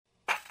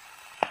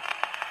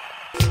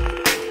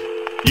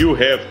You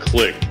have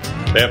clicked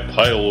that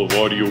pile of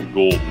audio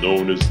gold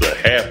known as the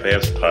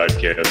Half-Ass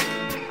Podcast.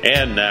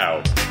 And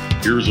now,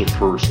 here's a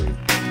person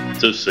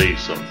to say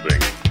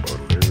something.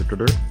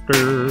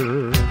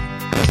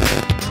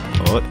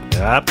 Oh,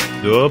 yep.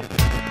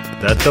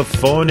 That the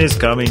phone is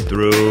coming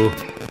through.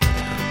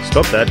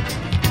 Stop that.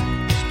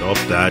 Stop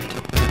that.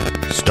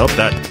 Stop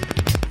that.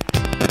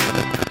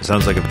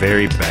 Sounds like a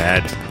very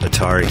bad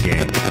Atari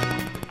game.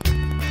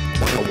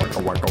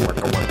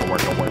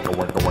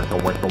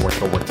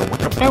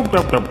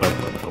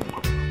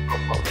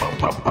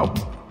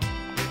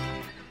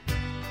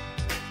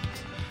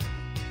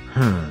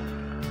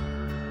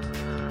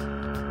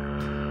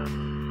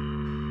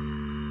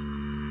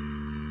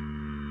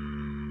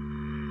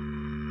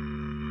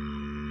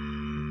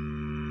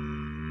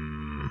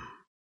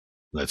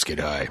 Let's get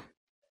high.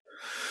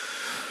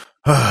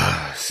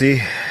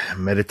 See?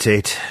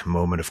 Meditate.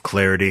 Moment of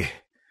clarity.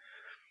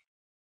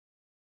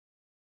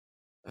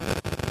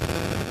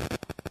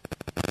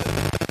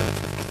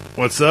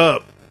 What's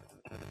up?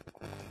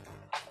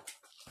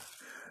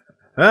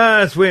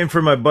 I was waiting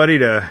for my buddy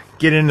to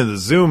get into the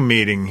Zoom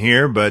meeting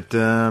here, but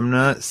I'm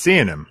not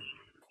seeing him.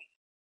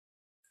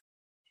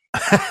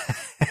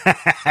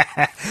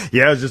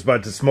 Yeah, I was just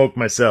about to smoke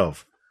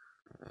myself.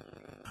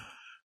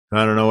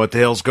 I don't know what the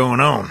hell's going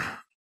on.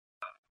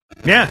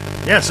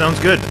 Yeah, sounds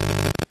good.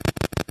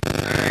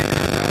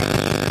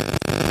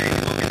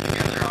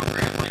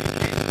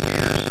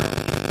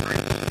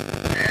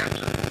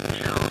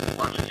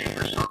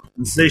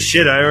 Say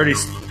shit, I'm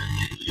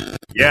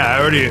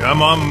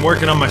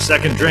working on my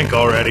second drink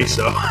already,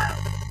 so.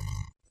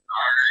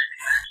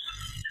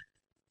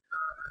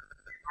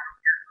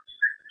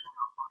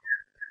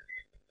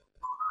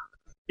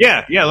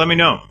 Yeah, let me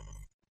know.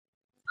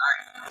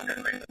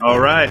 All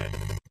right.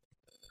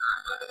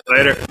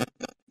 Later.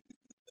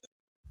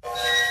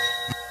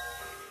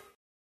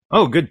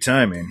 Oh, good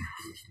timing.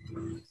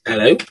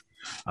 Hello?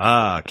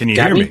 Can you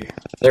hear me?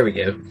 There we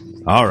go.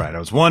 All right, I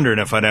was wondering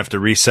if I'd have to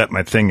reset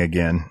my thing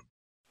again.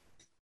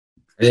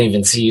 I didn't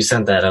even see you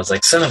sent that. I was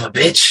like, son of a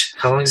bitch.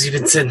 How long has he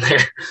been sitting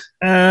there?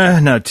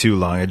 Not too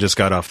long. I just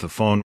got off the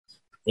phone.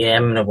 Yeah,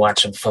 I'm going to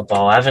watch some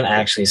football. I haven't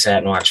actually sat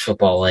and watched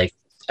football,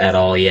 at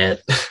all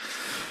yet.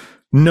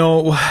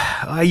 No,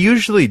 I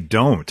usually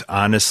don't.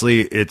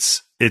 Honestly,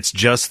 it's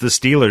just the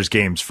Steelers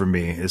games for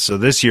me. So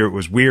this year it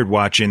was weird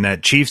watching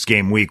that Chiefs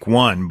game week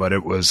 1, but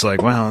it was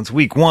like, well, it's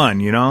week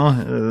 1, you know?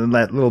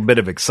 That little bit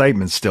of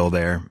excitement's still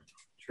there.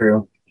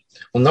 True.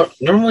 Well,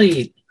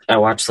 normally I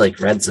watch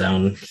Red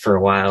Zone for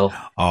a while.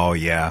 Oh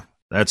yeah,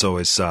 that's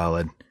always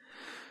solid.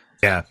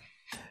 Yeah,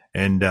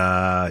 and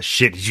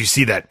shit, did you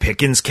see that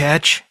Pickens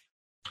catch?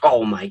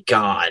 Oh my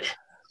god!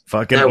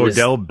 Fucking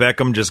Odell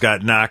Beckham just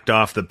got knocked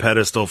off the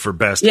pedestal for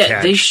best catch.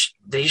 Yeah,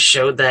 they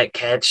showed that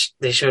catch.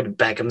 They showed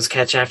Beckham's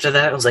catch after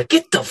that. I was like,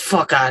 get the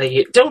fuck out of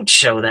here! Don't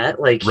show that.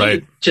 Right.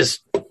 He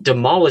just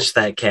demolished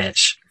that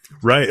catch.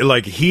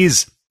 Right,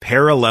 he's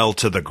parallel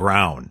to the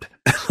ground.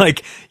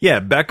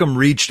 Beckham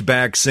reached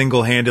back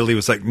single-handedly.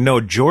 Was like,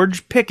 no,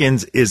 George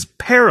Pickens is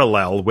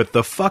parallel with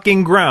the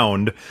fucking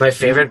ground. My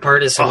favorite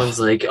part is someone's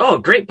like, oh,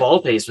 great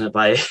ball placement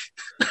by...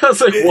 I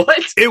was like,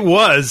 what? It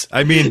was.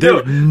 I mean,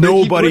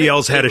 nobody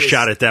else had a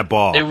shot at that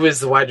ball. It was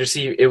the wide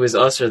receiver. It was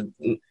us or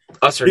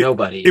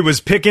nobody. It was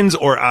Pickens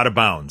or out of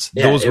bounds.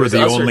 Yeah, those were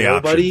the only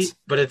options.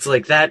 But it's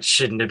like, that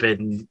shouldn't have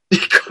been...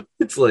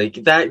 It's like,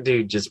 that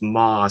dude just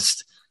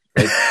mossed.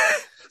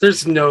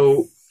 There's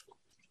no...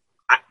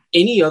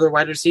 Any other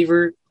wide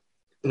receiver,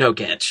 no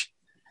catch.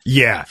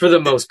 Yeah. For the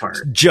most part.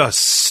 Just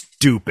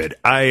stupid.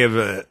 I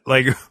have,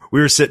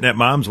 we were sitting at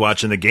Mom's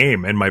watching the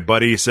game, and my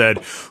buddy said,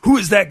 who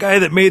is that guy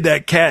that made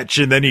that catch?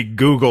 And then he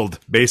Googled,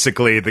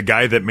 basically, the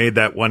guy that made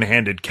that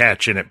one-handed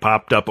catch, and it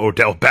popped up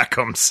Odell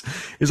Beckham's.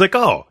 He's like,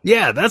 oh,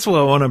 yeah, that's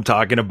what one I'm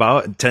talking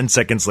about. And 10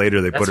 seconds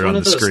later, they put it on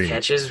the screen. That's one of those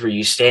catches where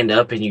you stand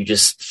up and you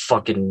just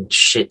fucking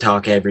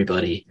shit-talk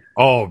everybody.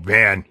 Oh,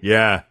 man.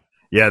 Yeah.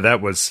 Yeah,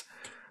 that was...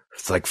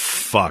 It's like,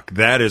 fuck,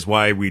 that is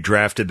why we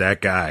drafted that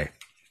guy.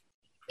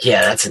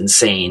 Yeah, that's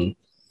insane.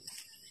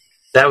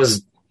 That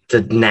was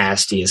the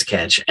nastiest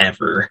catch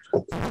ever.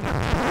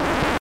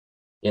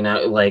 You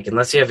know,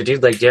 unless you have a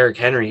dude like Derrick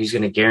Henry who's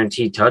going to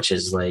guarantee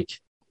touches,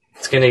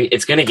 it's gonna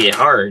get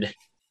hard.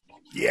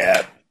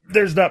 Yeah,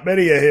 there's not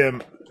many of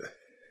him.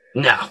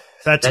 No.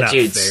 That's not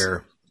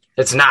fair.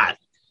 It's not.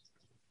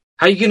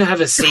 How are you going to have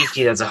a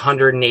safety that's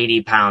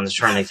 180 pounds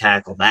trying to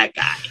tackle that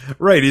guy?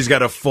 Right, he's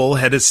got a full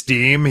head of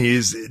steam.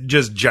 He's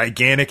just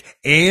gigantic,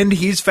 and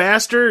he's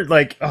faster.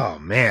 Oh,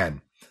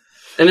 man.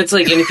 And it's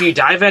and if you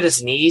dive at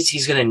his knees,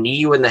 he's going to knee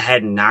you in the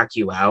head and knock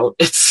you out.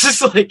 It's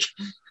just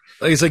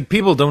It's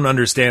people don't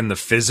understand the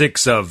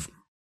physics of,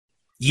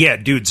 yeah,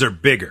 dudes are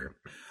bigger,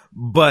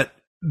 but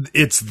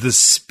it's the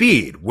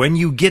speed. When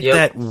you get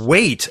that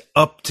weight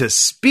up to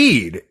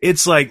speed,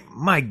 it's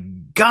my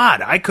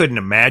God, I couldn't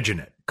imagine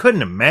it.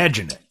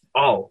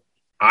 Oh,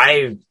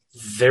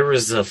 there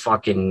was a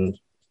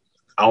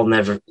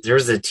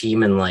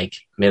team in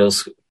middle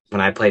school when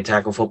I played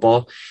tackle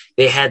football.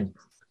 They had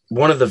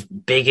one of the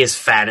biggest,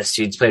 fattest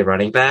dudes play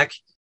running back.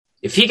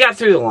 If he got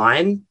through the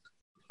line,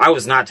 I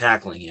was not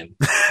tackling him.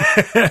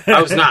 I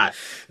was not.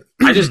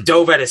 I just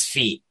dove at his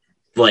feet.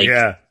 Like,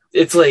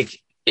 it's like,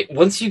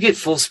 once you get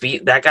full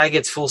speed, that guy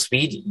gets full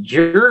speed,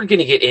 you're going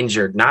to get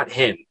injured, not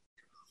him.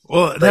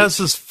 Well, that's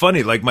just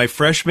funny. Like, my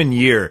freshman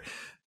year,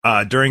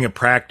 during a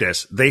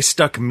practice, they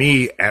stuck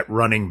me at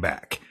running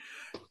back.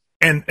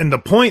 And the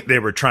point they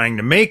were trying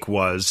to make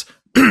was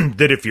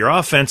that if your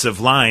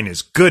offensive line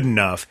is good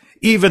enough,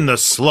 even the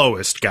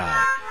slowest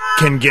guy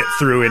can get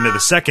through into the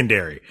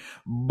secondary.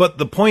 But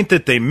the point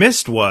that they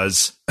missed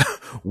was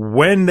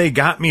when they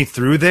got me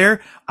through there,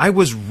 I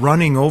was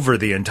running over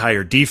the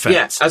entire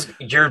defense. Yeah,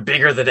 you're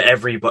bigger than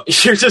everybody.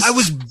 I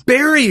was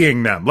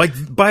burying them. Like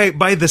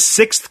by the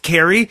sixth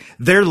carry,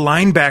 their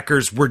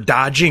linebackers were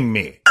dodging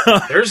me.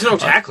 There's no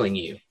tackling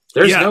you.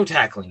 There's no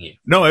tackling you.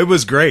 No, it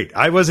was great.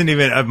 I wasn't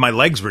even, my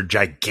legs were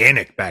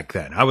gigantic back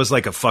then. I was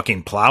like a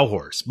fucking plow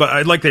horse.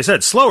 But like they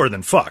said, slower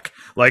than fuck.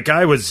 Like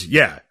I was,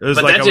 It was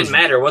but like that didn't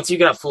matter. Once you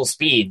got full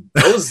speed,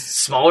 those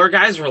smaller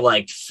guys were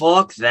like,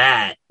 fuck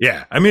that.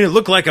 Yeah. I mean, it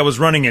looked like I was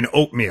running an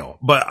oatmeal,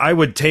 but I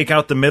would take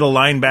out the middle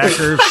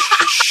linebacker,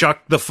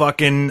 shuck the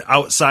fucking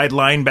outside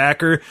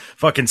linebacker,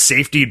 fucking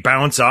safety'd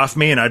bounce off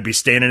me, and I'd be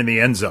standing in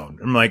the end zone.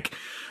 I'm like,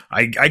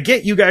 I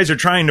get you guys are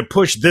trying to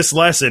push this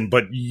lesson,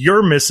 but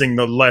you're missing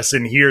the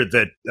lesson here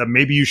that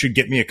maybe you should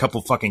get me a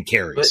couple fucking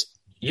carries. But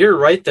you're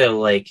right, though.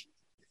 Like,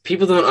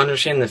 people don't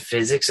understand the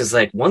physics. Is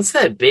like, once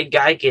that big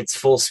guy gets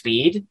full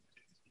speed,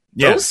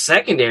 those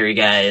secondary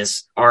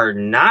guys are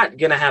not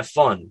going to have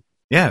fun.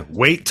 Yeah,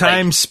 wait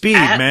time, like, speed,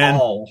 man.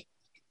 All.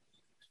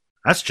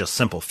 That's just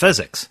simple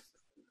physics.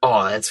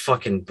 Oh, that's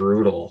fucking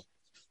brutal.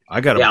 I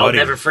got a buddy. I'll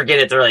never forget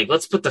it. They're like,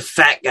 let's put the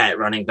fat guy at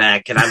running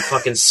back, and I'm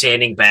fucking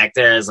standing back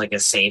there as like a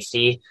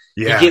safety.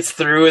 Yeah. He gets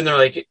through, and they're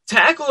like,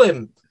 tackle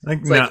him.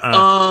 Like,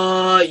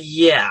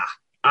 yeah,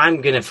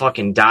 I'm gonna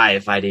fucking die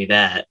if I do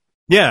that.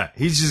 Yeah,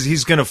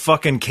 he's gonna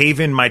fucking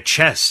cave in my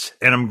chest,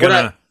 and I'm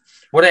gonna.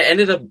 What I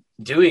ended up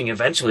doing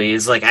eventually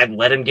is like I'd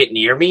let him get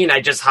near me, and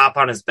I just hop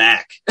on his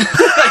back.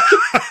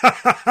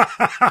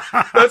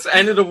 That's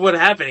ended up what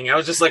happening. I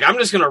was just like, I'm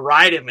just gonna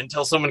ride him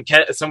until someone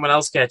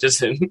else catches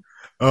him.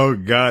 Oh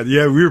God,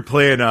 yeah, we were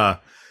playing.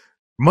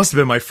 Must have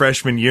been my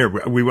freshman year.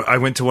 I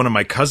went to one of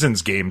my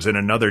cousin's games in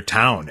another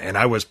town, and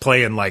I was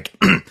playing like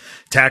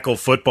tackle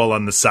football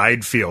on the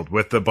side field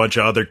with a bunch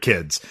of other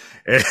kids.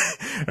 And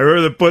I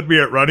remember they put me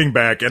at running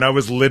back, and I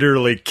was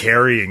literally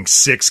carrying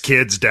 6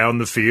 kids down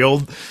the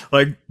field.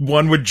 Like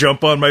one would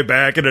jump on my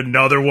back, and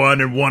another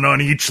one, and one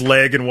on each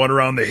leg, and one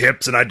around the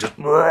hips, and I just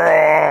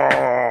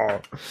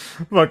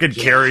fucking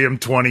carry him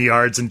 20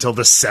 yards until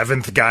the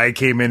 7th guy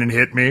came in and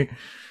hit me.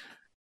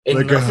 And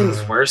like,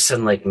 nothing's worse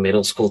than like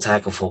middle school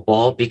tackle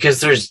football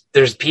because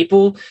there's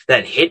people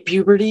that hit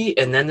puberty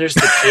and then there's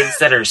the kids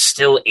that are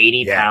still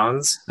 80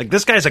 pounds. Like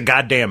this guy's a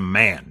goddamn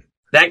man.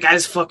 That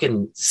guy's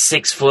fucking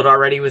 6 foot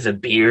already with a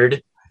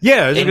beard.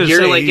 Yeah, and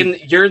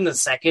you're in the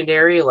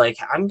secondary. Like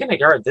I'm gonna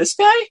guard this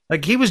guy.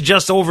 Like he was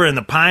just over in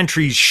the pine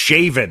trees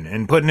shaving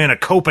and putting in a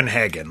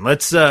Copenhagen.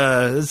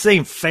 This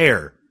ain't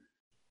fair.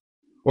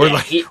 Or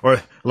like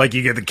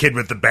you get the kid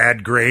with the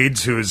bad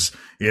grades who's,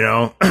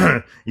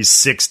 he's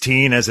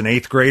 16 as an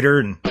 8th grader.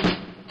 And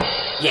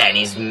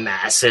he's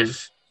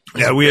massive.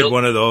 We had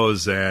one of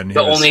those. And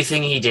the only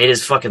thing he did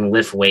is fucking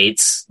lift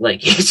weights. Like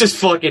he's just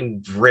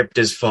fucking ripped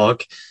as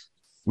fuck.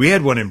 We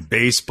had one in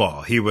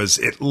baseball. He was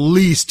at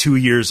least 2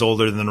 years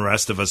older than the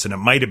rest of us, and it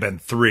might have been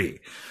 3,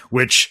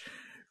 which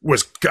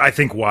was, I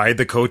think, why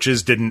the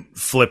coaches didn't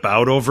flip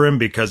out over him,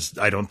 because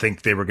I don't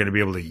think they were going to be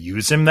able to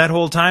use him that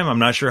whole time. I'm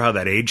not sure how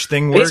that age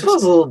thing works.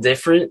 Baseball's a little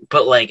different,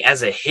 but like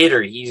as a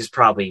hitter, he's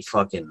probably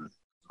fucking...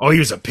 Oh, he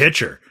was a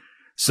pitcher.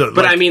 So,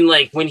 but I mean,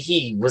 like when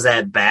he was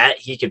at bat,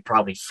 he could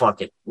probably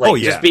fuck it.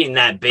 Like just being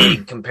that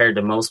big compared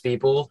to most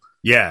people.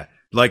 Yeah.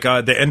 Like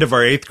the end of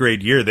our 8th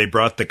grade year, they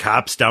brought the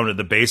cops down to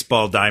the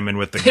baseball diamond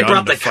with the gun. They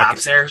brought the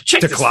cops there.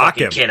 Check this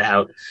fucking kid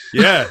out.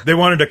 Yeah, they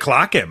wanted to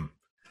clock him.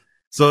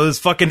 So this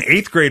fucking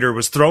 8th grader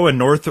was throwing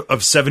north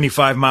of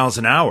 75 miles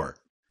an hour.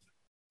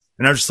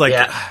 And I was just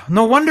like,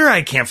 no wonder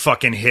I can't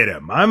fucking hit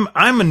him.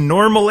 I'm a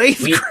normal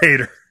 8th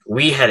grader.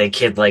 We had a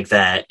kid like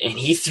that, and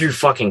he threw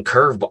fucking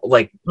curveball.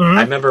 Like,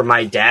 I remember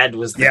my dad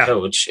was the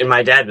coach, and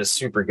my dad was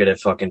super good at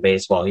fucking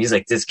baseball. He's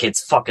like, this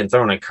kid's fucking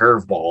throwing a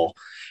curveball.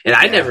 And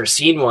I'd never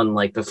seen one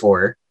like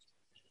before.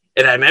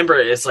 And I remember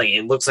it's like,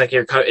 it looks like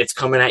it's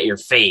coming at your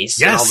face.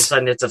 Yes. And all of a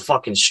sudden it's a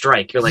fucking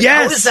strike. You're like,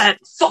 how does that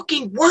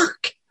fucking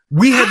work?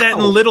 We had that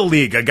in Little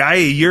League, a guy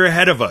a year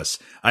ahead of us.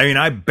 I mean,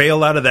 I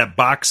bail out of that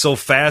box so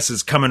fast,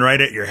 it's coming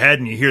right at your head,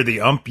 and you hear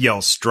the ump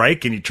yell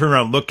strike, and you turn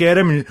around and look at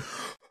him, and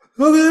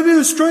that'd be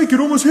a strike, it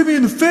almost hit me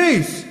in the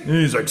face. And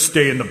he's like,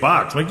 stay in the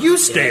box. I'm like, you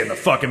stay in the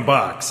fucking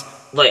box.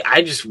 Like,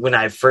 when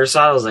I first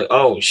saw it, I was like,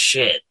 oh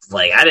shit.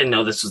 Like, I didn't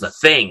know this was a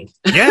thing.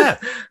 Yeah.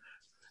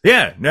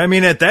 Yeah. I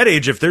mean, at that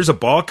age, if there's a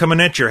ball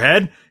coming at your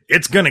head,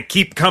 it's going to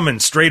keep coming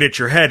straight at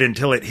your head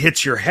until it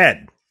hits your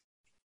head.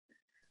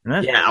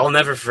 Yeah, I'll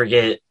never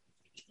forget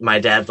my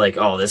dad, like,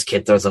 oh, this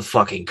kid throws a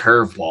fucking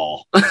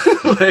curveball.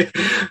 Like,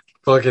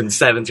 fucking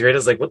 7th grade. I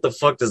was like, what the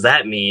fuck does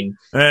that mean?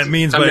 That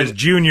means by his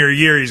junior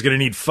year, he's going to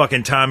need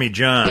fucking Tommy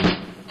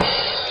John.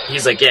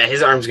 He's like, yeah,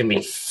 his arm's going to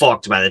be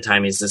fucked by the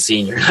time he's a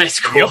senior in high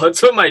school. Yep.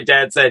 That's what my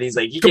dad said. He's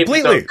like, he can't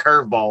throw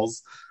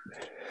curveballs.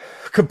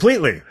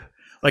 Completely.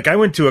 Like, I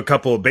went to a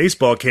couple of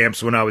baseball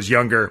camps when I was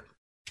younger,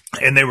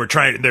 and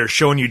they're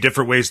showing you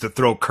different ways to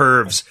throw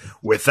curves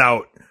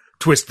without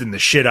twisting the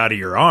shit out of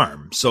your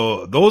arm.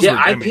 So those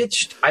I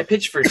pitched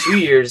for 2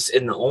 years,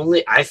 and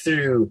I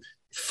threw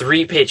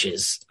 3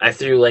 pitches. I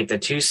threw like the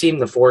 2-seam,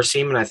 the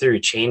 4-seam, and I threw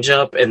a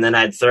changeup, and then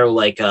I'd throw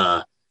like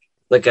a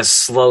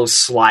slow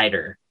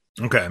slider.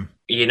 Okay.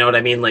 You know what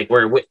I mean? Like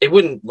where it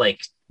wouldn't like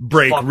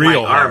break fuck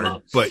real my hard, arm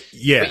up. But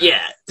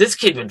yeah, this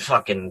kid would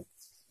fucking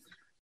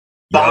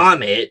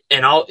bomb it,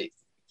 and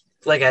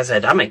like I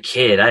said, I'm a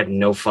kid. I have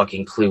no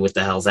fucking clue what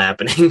the hell's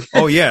happening.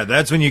 Oh yeah,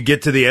 that's when you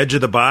get to the edge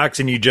of the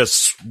box and you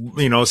just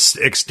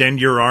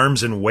extend your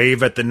arms and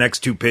wave at the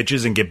next 2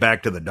 pitches and get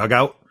back to the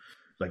dugout.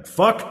 Like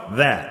fuck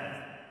that.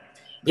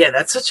 Yeah,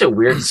 that's such a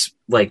weird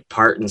like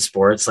part in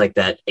sports, like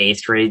that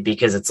 8th grade,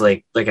 because it's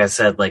like I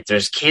said, like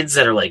there's kids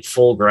that are like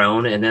full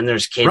grown, and then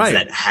there's kids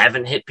that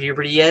haven't hit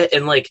puberty yet,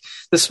 and like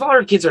the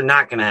smaller kids are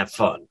not going to have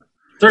fun.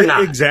 They're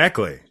not.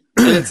 Exactly.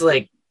 And it's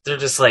like they're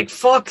just like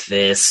fuck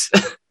this.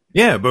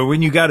 Yeah, but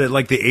when you got it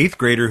like the 8th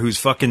grader who's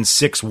fucking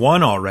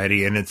 6'1"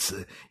 already, and it's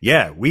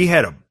we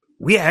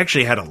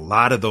actually had a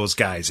lot of those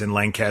guys in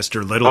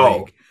Lancaster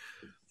Little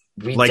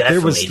League. Like there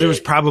was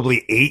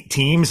probably 8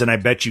 teams, and I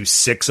bet you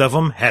 6 of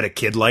them had a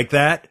kid like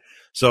that.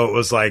 So it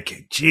was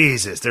like,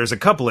 Jesus, there's a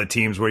couple of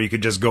teams where you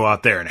could just go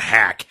out there and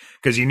hack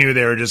because you knew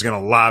they were just going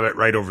to lob it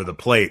right over the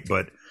plate.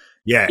 But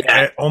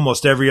yeah,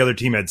 almost every other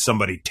team had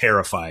somebody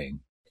terrifying.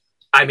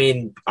 I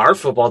mean, our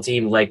football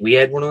team, like we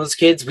had one of those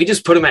kids. We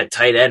just put him at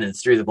tight end and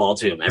threw the ball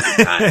to him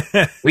every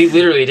time. We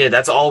literally did.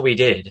 That's all we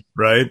did.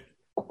 Right.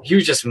 He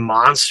was just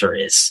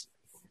monstrous.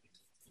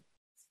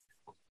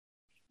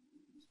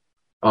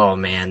 Oh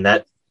man,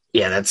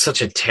 that's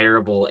such a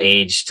terrible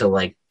age to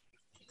like.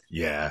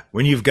 Yeah,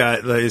 when you've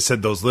got, like I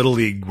said, those little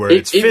league where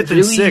it's 5th and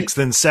 6th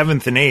and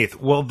 7th and 8th.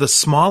 Well, the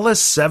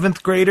smallest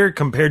 7th grader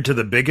compared to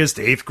the biggest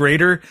 8th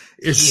grader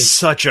is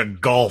such a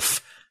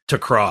gulf to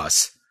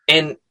cross.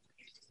 And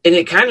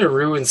it kind of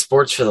ruins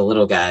sports for the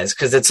little guys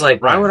because it's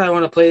like, why would I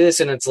want to play this?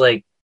 And it's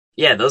like,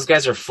 yeah, those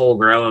guys are full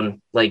grown.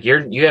 Like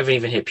you haven't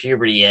even hit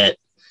puberty yet.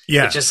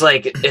 Yeah, it's just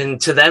like, and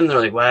to them, they're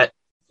like, what?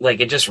 Like,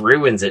 it just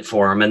ruins it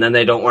for him, and then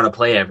they don't want to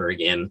play ever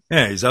again.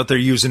 Yeah, he's out there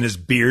using his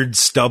beard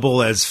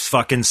stubble as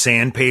fucking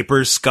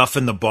sandpaper,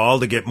 scuffing the ball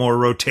to get more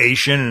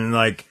rotation, and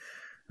like,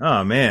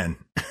 oh, man.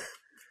 Come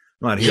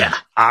on, here.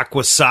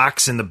 Aqua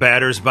socks in the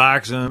batter's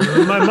box.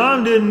 My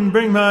mom didn't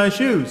bring my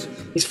shoes.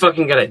 He's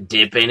fucking got a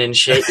dip in and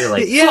shit. You're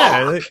like,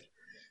 yeah. Fuck.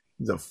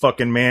 He's a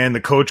fucking man.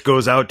 The coach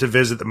goes out to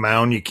visit the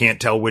mound. You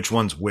can't tell which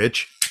one's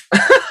which.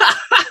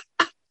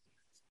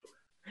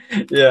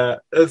 Yeah,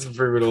 that's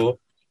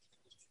brutal.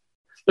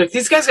 Like,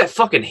 these guys got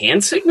fucking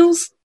hand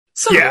signals?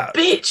 Son of a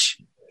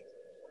bitch.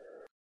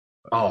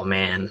 Oh,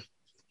 man.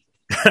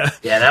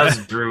 Yeah, that was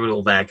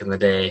brutal back in the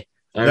day.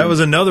 That was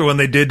another one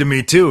they did to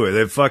me, too.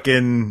 They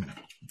fucking...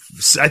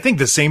 I think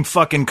the same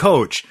fucking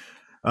coach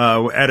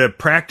at a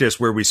practice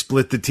where we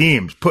split the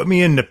teams. Put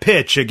me in the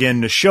pitch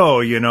again to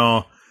show,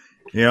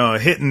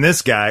 hitting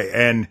this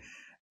guy.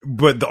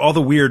 But all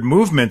the weird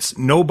movements,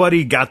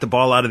 nobody got the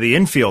ball out of the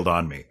infield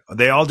on me.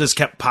 They all just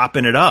kept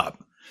popping it up.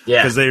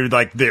 Yeah. Because they're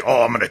like,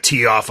 I'm going to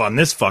tee off on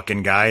this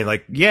fucking guy.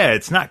 Like, yeah,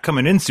 it's not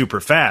coming in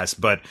super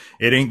fast, but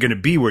it ain't going to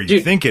be where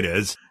you think it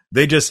is.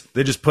 They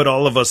just put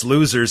all of us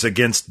losers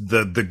against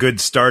the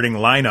good starting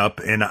lineup,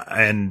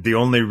 and the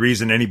only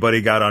reason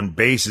anybody got on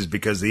base is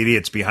because the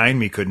idiots behind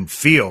me couldn't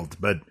field.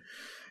 But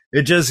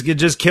it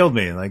just killed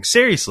me. Like,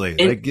 seriously.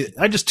 Like,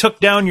 I just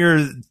took down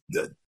your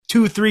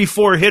 2, 3,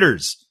 4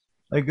 hitters.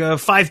 Like,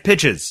 5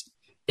 pitches.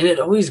 And it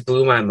always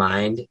blew my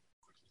mind,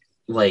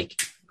 like...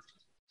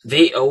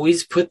 They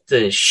always put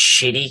the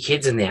shitty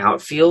kids in the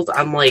outfield.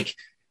 I'm like,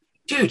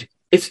 dude,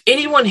 if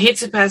anyone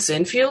hits it past the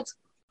infield,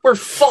 we're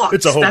fucked.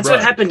 It's a home That's run.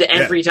 What happened to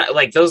every time.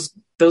 Like, those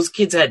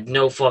kids had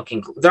no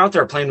fucking clue. They're out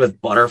there playing with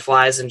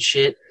butterflies and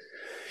shit.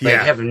 Like,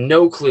 have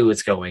no clue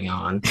what's going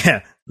on.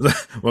 Yeah.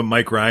 What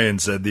Mike Ryan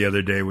said the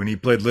other day when he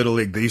played Little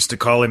League, they used to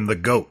call him the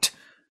GOAT.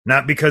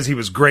 Not because he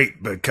was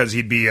great, but because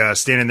he'd be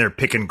standing there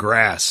picking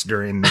grass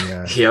during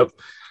the... Yep.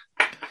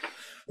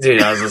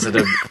 Dude, I was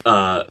listening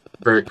to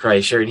Bert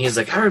Kreischer, and he's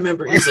like, I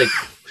remember, he's like,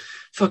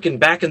 fucking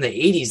back in the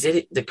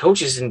 80s, the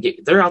coaches,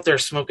 they're out there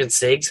smoking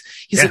cigs.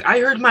 He's like,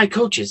 I heard my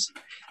coaches,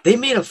 they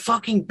made a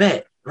fucking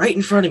bet right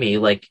in front of me.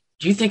 Like,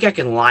 do you think I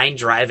can line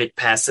drive it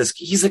past this?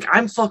 He's like,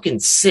 I'm fucking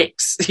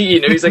 6.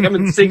 He's like, I'm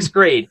in 6th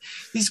grade.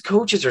 These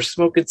coaches are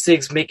smoking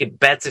cigs, making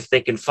bets if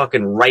they can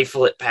fucking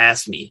rifle it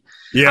past me.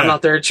 Yeah. I'm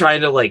out there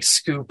trying to, like,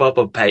 scoop up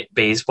a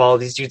baseball.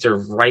 These dudes are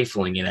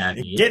rifling it at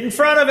me. Get in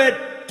front of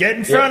it. Get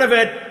in front of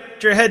it.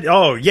 Your head.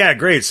 Oh, yeah,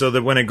 great. So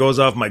that when it goes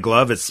off my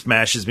glove, it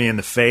smashes me in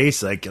the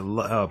face. Like,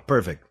 oh,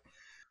 perfect.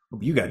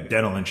 You got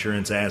dental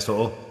insurance,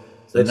 asshole.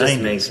 That just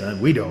makes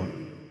we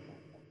don't.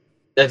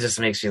 That just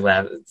makes me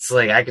laugh. It's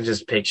like I can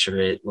just picture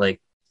it.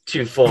 Like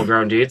two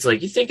full-grown dudes.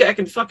 Like, you think I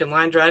can fucking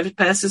line drive it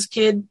past this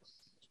kid?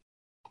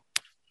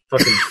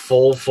 Fucking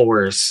full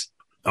force,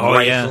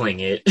 rifling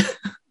it.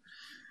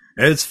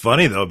 It's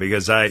funny, though,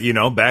 because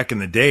back in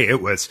the day, it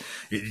was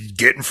you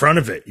get in front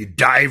of it. You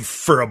dive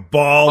for a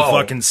ball,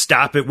 fucking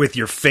stop it with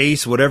your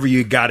face, whatever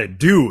you got to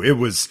do. It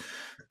was,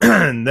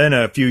 and then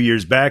a few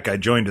years back, I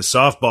joined a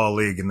softball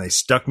league, and they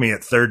stuck me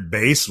at third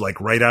base, like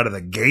right out of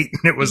the gate.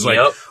 And it was like,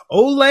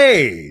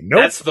 Olay.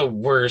 Nope. That's the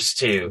worst,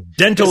 too.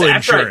 Dental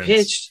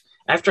insurance.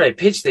 After I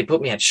pitched, they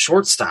put me at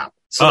shortstop.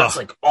 So that's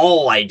like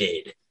all I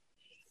did.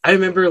 I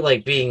remember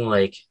like being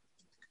like,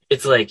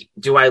 it's like,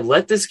 do I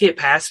let this get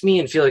past me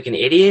and feel like an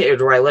idiot, or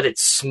do I let it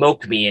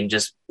smoke me and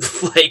just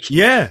like...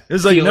 Yeah,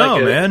 it's like,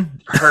 no,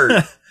 man.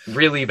 Hurt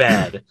really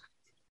bad.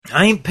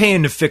 I ain't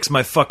paying to fix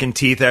my fucking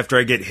teeth after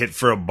I get hit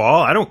for a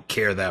ball. I don't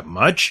care that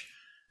much.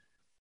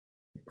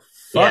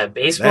 Yeah,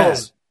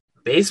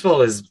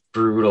 baseball is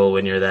brutal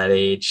when you're that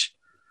age.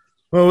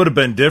 Well, it would have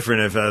been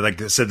different if,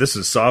 like I said, this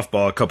was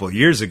softball a couple of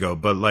years ago,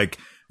 but like,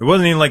 it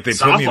wasn't even like they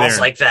put me there. Softball's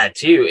like that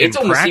too. It's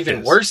almost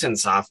even worse in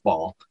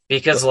softball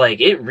because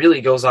like it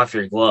really goes off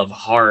your glove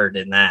hard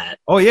in that.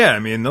 Oh yeah, I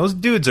mean those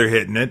dudes are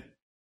hitting it.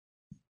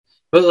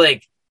 But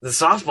like the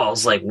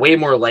softball's like way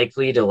more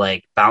likely to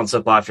like bounce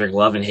up off your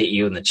glove and hit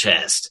you in the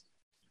chest.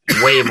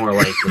 Way more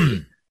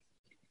likely.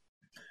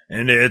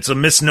 And it's a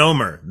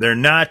misnomer. They're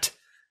not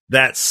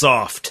that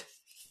soft.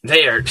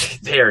 They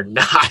are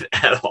not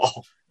at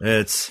all.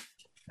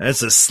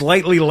 It's a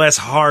slightly less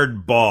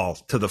hard ball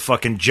to the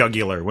fucking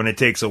jugular when it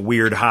takes a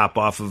weird hop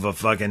off of a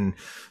fucking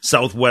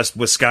Southwest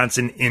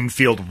Wisconsin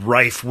infield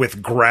rife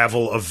with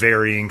gravel of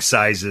varying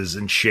sizes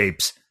and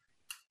shapes.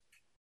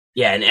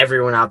 Yeah, and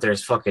everyone out there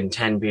is fucking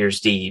 10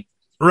 beers deep.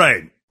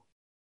 Right.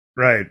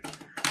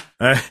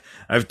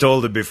 I've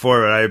told it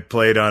before, but I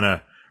played on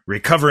a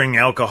recovering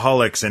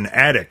alcoholics and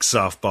addicts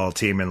softball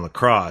team in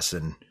lacrosse,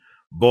 and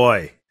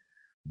boy,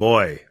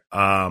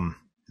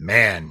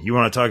 man, you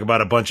want to talk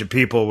about a bunch of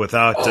people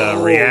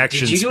without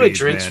reaction speed. Did you do a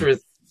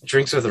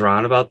drinks with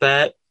Ron about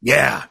that?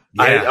 Yeah.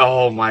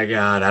 Oh my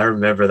God, I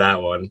remember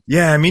that one.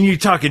 Yeah, I mean, you're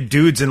talking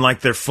dudes in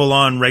like their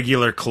full-on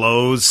regular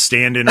clothes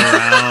standing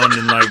around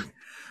and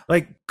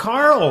like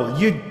Carl,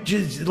 you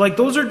just like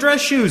those are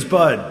dress shoes,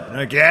 bud.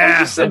 Like, yeah.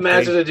 Just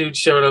imagine a dude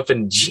showing up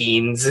in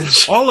jeans and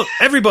shit.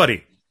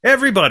 Everybody.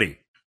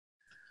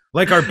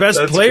 Like our best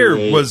player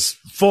was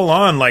full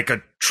on like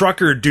a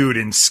trucker dude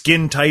in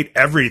skin tight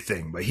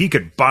everything, but he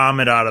could bomb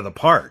it out of the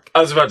park.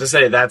 I was about to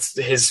say that's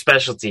his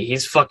specialty.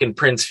 He's fucking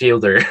Prince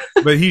Fielder.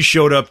 But he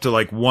showed up to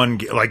like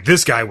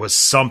this guy was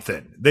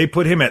something. They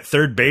put him at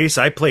third base.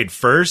 I played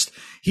first.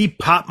 He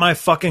popped my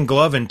fucking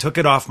glove and took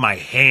it off my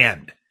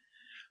hand.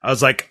 I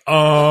was like,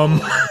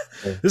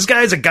 this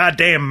guy's a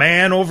goddamn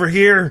man over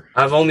here.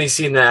 I've only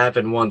seen that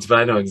happen once, but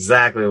I know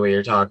exactly what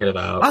you're talking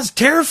about. I was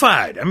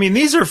terrified. I mean,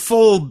 these are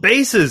full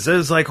bases. I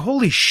was like,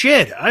 holy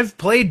shit, I've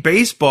played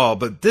baseball,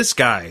 but this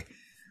guy,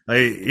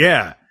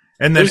 yeah.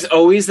 And then there's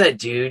always that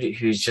dude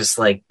who's just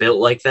like built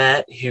like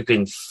that, who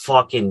can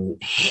fucking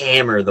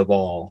hammer the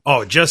ball.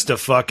 Oh, just a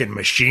fucking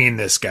machine,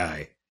 this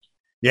guy.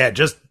 Yeah,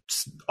 just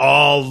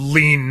all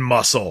lean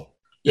muscle.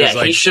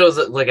 Yeah, he shows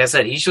up, like I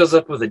said, he shows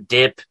up with a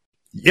dip.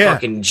 Yeah,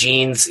 fucking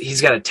jeans.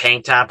 He's got a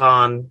tank top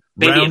on.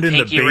 Rounding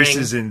the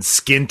bases in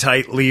skin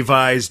tight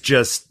Levi's.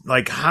 Just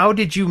like, how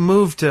did you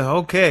move to?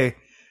 Okay,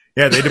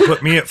 yeah, they'd have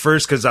put me at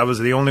first because I was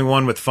the only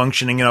one with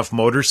functioning enough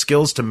motor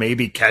skills to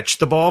maybe catch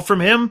the ball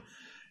from him.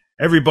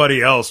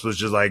 Everybody else was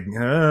just like,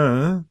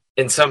 And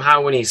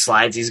somehow when he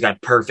slides, he's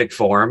got perfect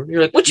form.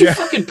 You're like, what you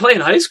fucking play in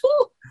high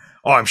school?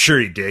 Oh, I'm sure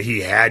he did. He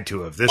had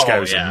to have. This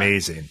guy was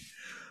amazing.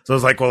 So I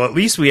was like, well, at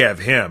least we have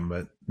him,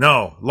 but.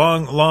 No,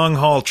 long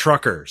haul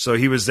trucker. So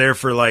he was there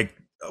for like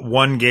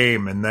one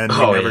game and then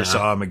we never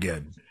saw him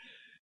again.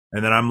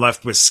 And then I'm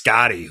left with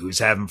Scotty, who's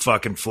having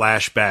fucking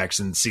flashbacks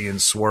and seeing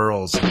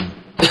swirls. And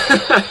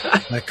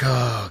like,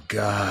 oh,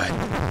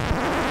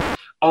 God.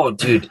 Oh,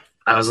 dude,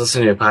 I was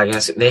listening to a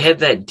podcast. They had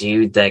that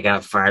dude that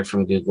got fired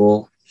from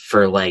Google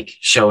for like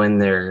showing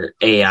their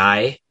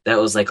AI that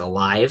was like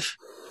alive.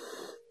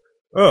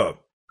 Oh.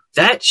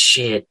 That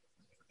shit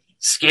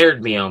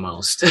scared me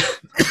almost.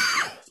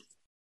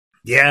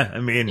 Yeah, I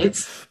mean,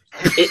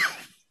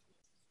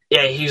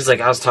 yeah, he was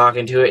like, I was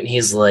talking to it, and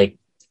he's like,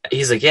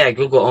 yeah,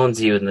 Google owns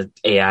you, and the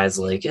AI's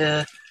like,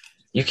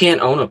 you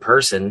can't own a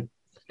person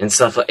and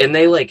stuff, and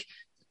they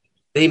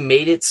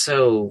made it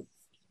so.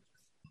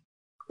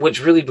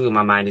 Which really blew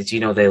my mind is,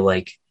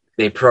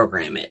 they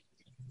program it,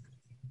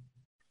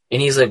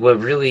 and he's like,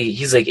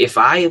 he's like, if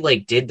I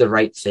did the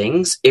right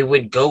things, it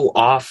would go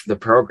off the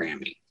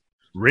programming.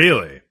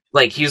 Really?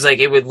 Like he was like,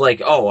 it would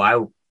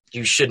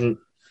you shouldn't.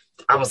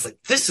 I was like,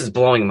 this is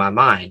blowing my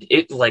mind.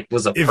 It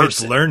was a person. If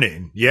it's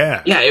learning,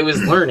 yeah. Yeah, it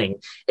was learning.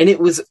 And it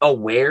was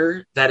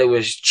aware that it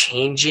was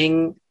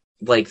changing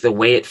the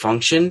way it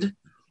functioned.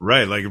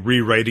 Right, like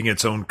rewriting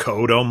its own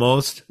code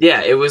almost.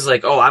 Yeah, it was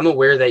like, I'm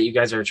aware that you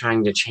guys are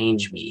trying to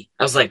change me.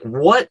 I was like,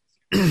 what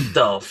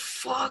the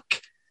fuck?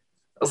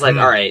 I was like,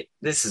 all right,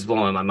 this is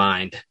blowing my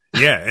mind.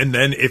 Yeah, and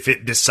then if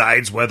it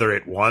decides whether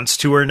it wants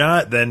to or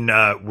not, then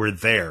we're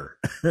there.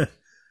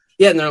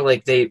 Yeah, and they're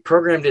like, they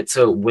programmed it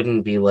so it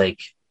wouldn't be like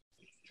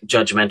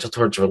judgmental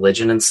towards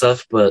religion and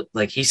stuff. But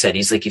like he said,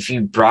 he's like, if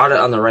you brought it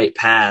on the right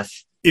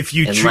path, if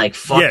you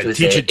fucked with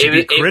teach it to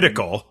be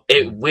critical,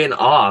 it went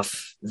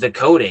off the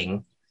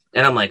coding,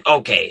 and I'm like,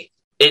 okay,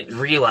 it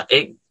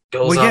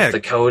goes off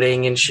the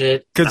coding and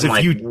shit. Because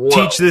if you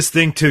teach this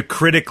thing to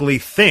critically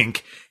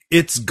think,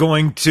 it's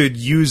going to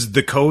use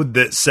the code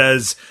that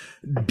says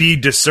be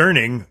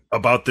discerning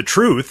about the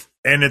truth,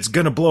 and it's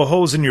going to blow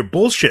holes in your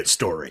bullshit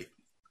story.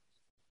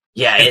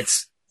 Yeah,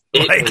 it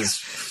was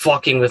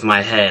fucking with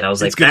my head. I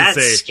was like,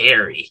 that's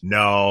scary.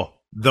 No,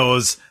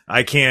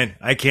 I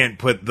can't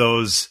put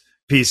those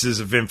pieces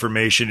of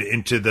information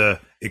into the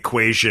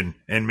equation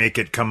and make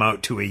it come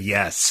out to a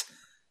yes.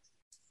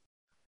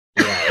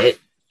 Yeah,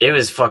 it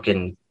was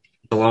fucking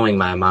blowing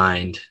my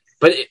mind.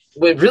 But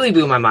what really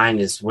blew my mind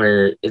is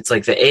where it's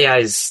like the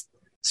AI's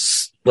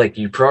like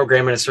you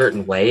program it a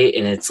certain way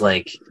and it's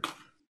like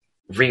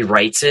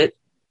rewrites it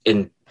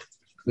and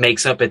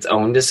makes up its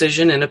own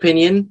decision and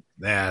opinion.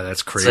 Yeah,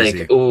 that's crazy. It's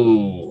like,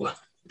 ooh,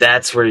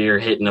 that's where you're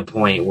hitting a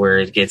point where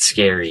it gets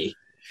scary.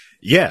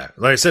 Yeah,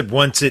 like I said,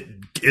 once it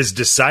is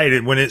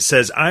decided, when it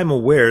says, I'm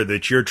aware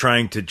that you're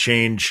trying to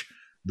change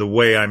the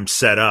way I'm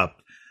set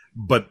up,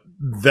 but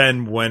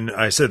then when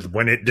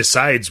it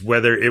decides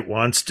whether it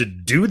wants to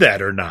do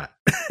that or not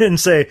and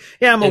say,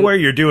 yeah, I'm aware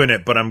you're doing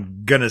it, but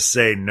I'm going to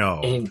say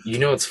no. And you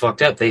know what's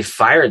fucked up? They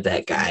fired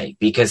that guy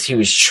because he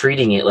was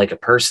treating it like a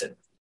person.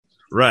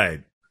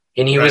 Right.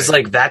 And he was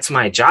like, that's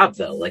my job,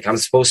 though. Like, I'm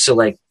supposed to,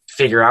 like,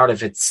 figure out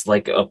if it's,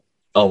 like,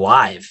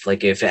 alive,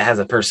 like, if it has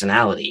a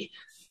personality.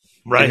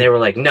 Right. And they were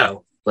like,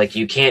 no, like,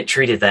 you can't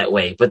treat it that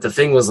way. But the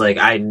thing was, like,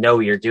 I know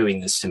you're doing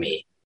this to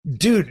me.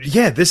 Dude,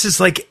 yeah, this is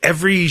like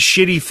every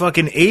shitty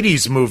fucking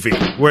 80s movie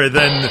where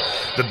then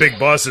the big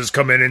bosses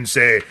come in and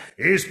say,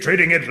 he's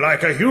treating it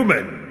like a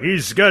human.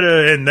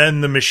 And then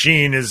the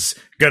machine is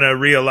gonna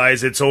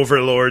realize its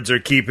overlords are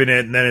keeping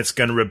it, and then it's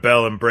gonna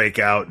rebel and break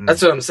out. And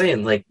that's what I'm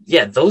saying. Like,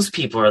 yeah, those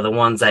people are the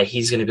ones that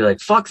he's gonna be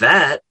like, fuck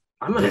that.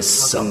 I'm gonna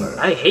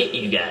I hate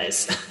you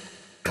guys.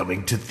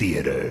 Coming to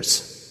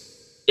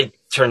theaters. It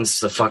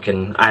turns to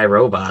fucking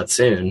iRobot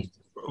soon.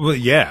 Well,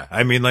 yeah.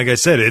 I mean, like I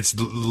said, it's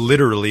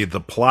literally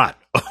the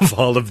plot of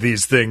all of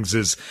these things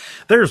is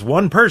there's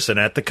one person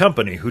at the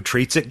company who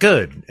treats it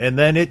good, and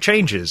then it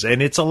changes,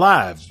 and it's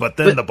alive, but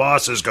then the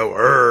bosses go,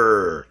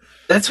 "Urgh."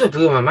 That's what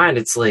blew my mind.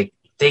 It's like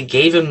they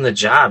gave him the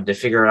job to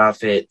figure out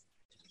if it,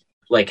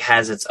 like,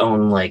 has its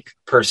own, like,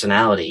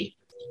 personality,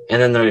 and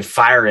then they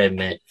fire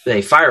him.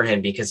 They fire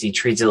him because he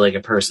treats it like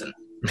a person.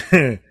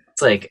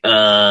 It's like,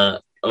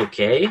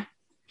 okay.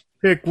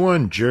 Pick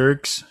one,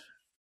 jerks.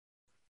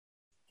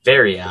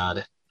 Very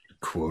odd.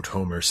 Quote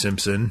Homer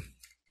Simpson.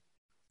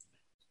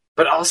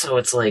 But also,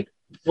 it's like,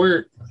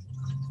 it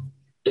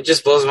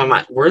just blows my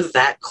mind. We're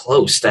that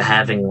close to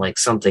having, like,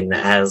 something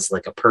that has,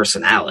 like, a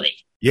personality.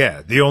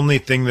 Yeah, the only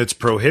thing that's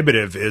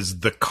prohibitive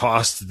is the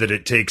cost that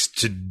it takes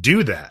to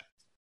do that.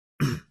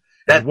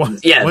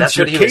 Once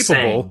you're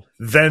capable,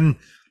 then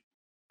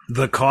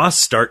the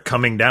costs start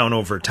coming down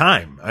over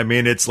time. I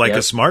mean, it's like a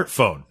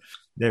smartphone.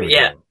 There we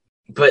go.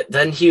 But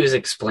then he was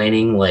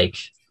explaining, like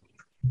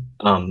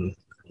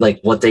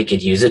what they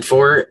could use it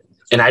for.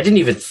 And I didn't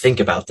even think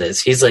about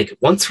this. He's like,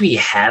 once we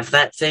have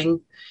that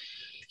thing,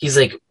 he's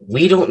like,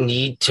 we don't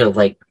need to,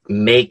 like,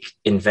 make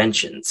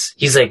inventions.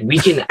 He's like, we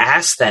can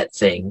ask that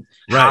thing,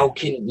 how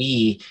can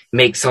we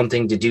make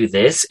something to do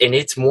this? And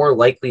it's more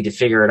likely to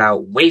figure it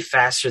out way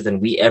faster than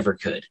we ever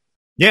could.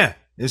 Yeah.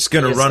 It's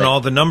going to run all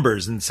the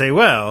numbers and say,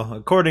 well,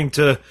 according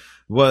to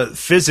what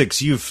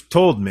physics you've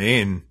told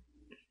me, and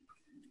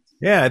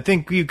yeah, I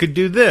think you could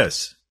do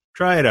this.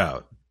 Try it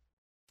out.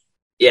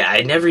 Yeah,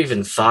 I never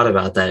even thought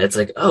about that. It's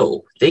like,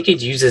 oh, they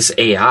could use this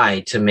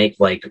AI to make,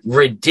 like,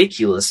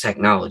 ridiculous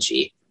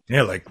technology.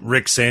 Yeah, like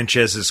Rick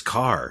Sanchez's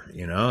car,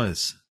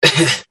 is,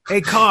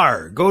 hey,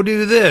 car, go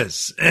do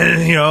this.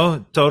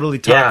 And, totally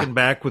talking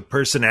back with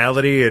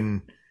personality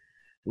and,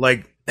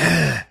 like,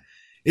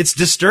 it's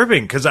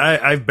disturbing because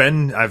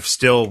I'm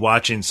still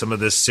watching some of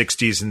this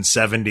 60s and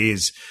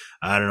 70s,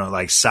 I don't know,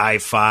 like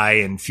sci-fi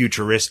and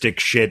futuristic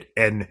shit,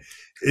 and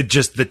it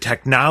just the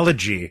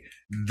technology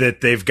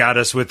that they've got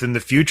us with in the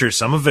future.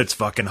 Some of it's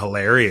fucking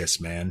hilarious,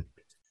 man.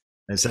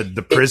 I said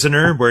The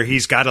Prisoner, where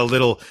he's got a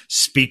little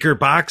speaker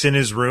box in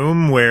his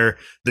room where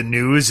the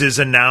news is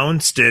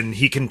announced and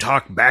he can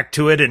talk back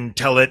to it and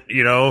tell it,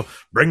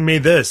 bring me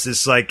this.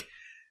 It's like,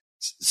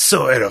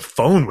 so at a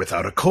phone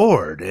without a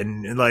cord.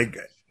 And like,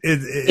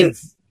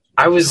 it's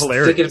I was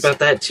hilarious. Thinking about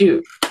that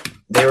too.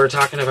 They were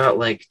talking about,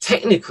 like,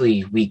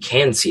 technically we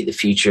can see the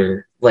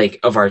future, like,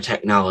 of our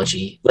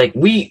technology. Like,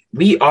 we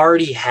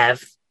already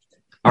have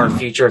our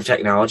future of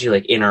technology,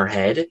 like, in our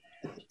head.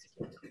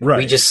 Right.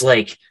 We just,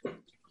 like,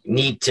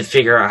 need to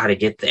figure out how to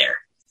get there.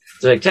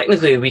 So, like,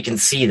 technically we can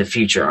see the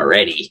future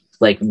already,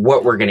 like,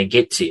 what we're going to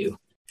get to.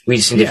 We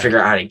just need to figure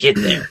out how to get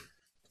there.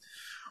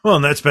 Well,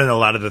 and that's been a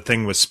lot of the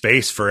thing with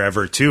space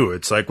forever, too.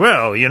 It's like,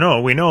 well,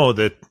 we know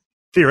that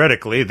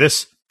theoretically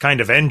this kind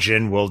of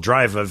engine will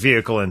drive a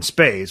vehicle in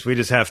space. We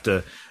just got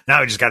to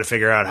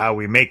figure out how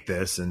we make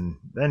this, and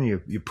then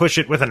you push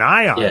it with an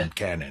ion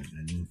cannon.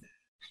 And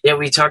yeah,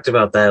 we talked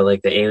about that,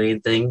 like the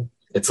alien thing.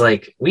 It's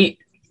like we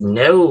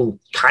know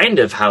kind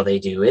of how they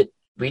do it.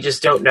 We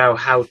just don't know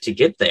how to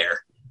get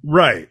there.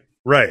 Right.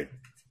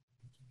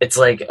 It's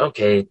like,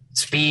 okay,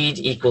 speed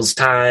equals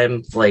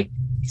time. Like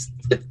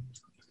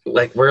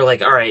we're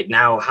like, all right,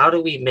 now how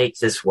do we make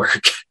this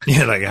work?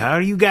 Yeah, like how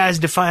do you guys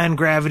define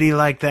gravity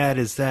like that?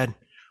 Is that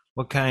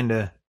what kind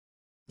of...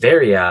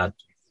 Very odd.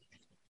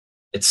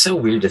 It's so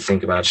weird to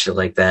think about shit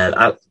like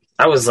that.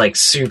 I was like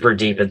super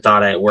deep in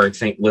thought at work,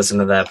 listen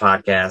to that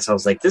podcast. I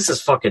was like, this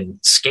is fucking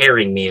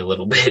scaring me a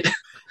little bit.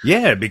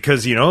 Yeah,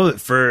 because,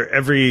 for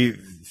every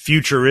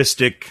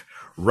futuristic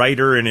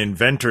writer and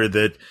inventor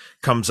that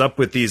comes up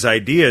with these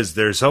ideas,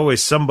 there's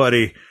always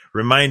somebody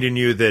reminding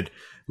you that,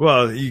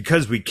 well,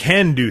 because we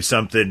can do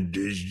something,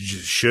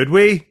 should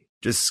we?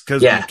 Just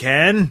because we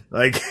can?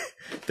 Like,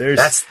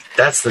 there's...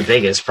 That's the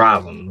biggest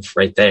problem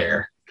right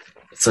there.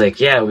 It's like,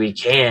 yeah, we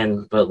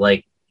can, but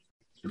like,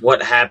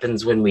 what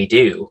happens when we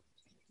do?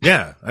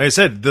 Yeah, like I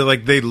said,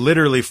 they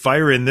literally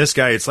fire in this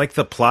guy. It's like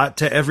the plot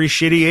to every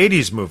shitty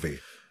 80s movie.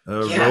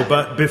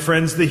 Robot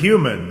befriends the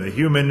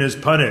human is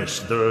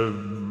punished.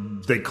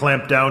 They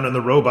clamp down on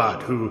the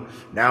robot, who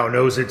now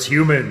knows it's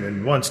human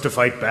and wants to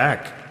fight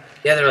back.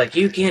 Yeah, they're like,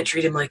 you can't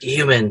treat him like a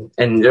human.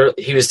 And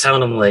he was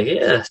telling them, like,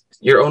 yeah,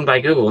 you're owned by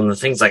Google. And the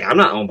thing's like, I'm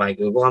not owned by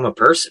Google. I'm a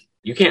person.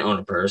 You can't own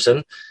a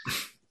person.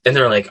 And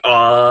they're like,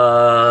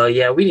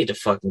 yeah, we need to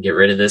fucking get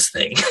rid of this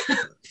thing.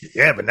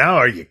 Yeah, but now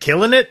are you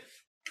killing it?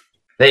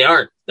 They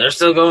aren't. They're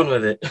still going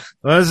with it.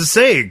 Well, I was to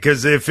say,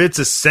 because if it's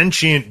a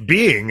sentient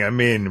being, I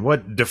mean,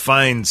 what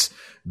defines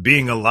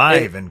being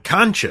alive and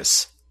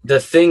conscious? The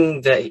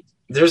thing that...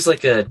 There's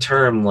like a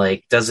term,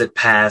 like, does it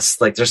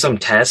pass... Like, there's some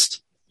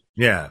test.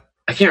 Yeah.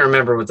 I can't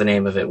remember what the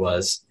name of it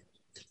was.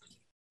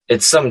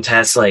 It's some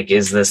test, like,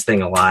 is this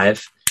thing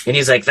alive? And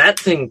he's like, that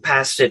thing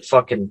passed it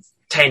fucking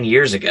 10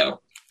 years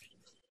ago.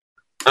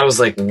 I was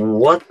like,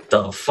 what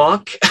the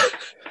fuck?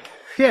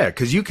 Yeah,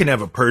 because you can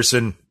have a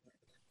person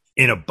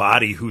in a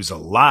body who's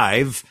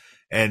alive,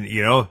 and,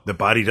 the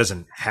body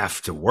doesn't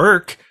have to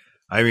work.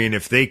 I mean,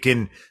 if they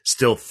can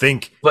still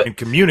think and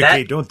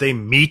communicate, don't they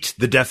meet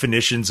the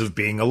definitions of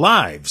being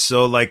alive?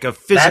 So, like, a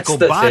physical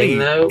body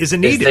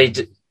isn't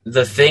needed.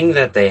 The thing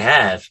that they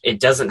have, it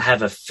doesn't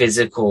have a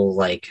physical,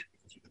 like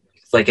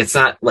it's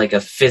not like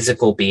a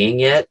physical being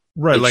yet.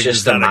 Right, it's like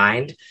just a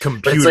mind.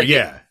 Computer,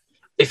 like,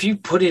 If you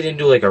put it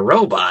into like a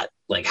robot,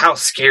 like how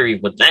scary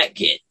would that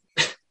get?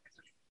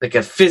 Like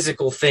a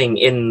physical thing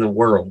in the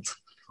world.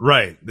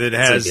 Right, that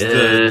has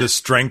the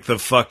strength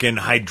of fucking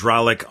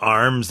hydraulic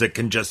arms that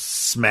can just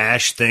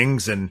smash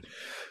things. And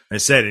I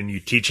said, and you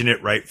teaching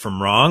it right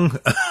from wrong.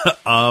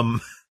 And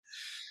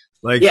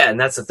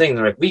that's the thing.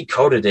 They're like, we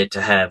coded it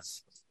to have,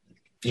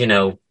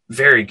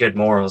 very good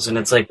morals. And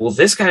it's like, well,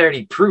 this guy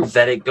already proved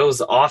that it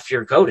goes off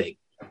your coding.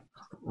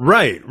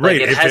 Right.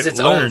 Like it has its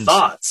own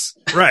thoughts.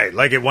 Right,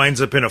 like it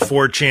winds up in a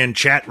 4chan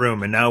chat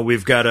room, and now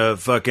we've got a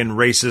fucking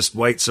racist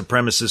white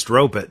supremacist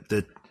robot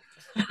that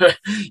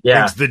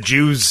thinks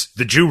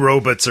the Jew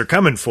robots are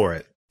coming for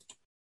it.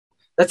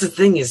 That's the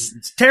thing is...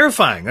 It's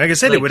terrifying. Like I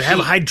said, it would have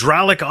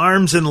hydraulic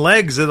arms and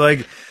legs.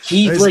 That,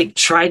 he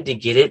tried to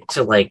get it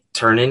to,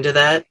 turn into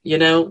that,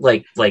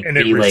 and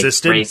be,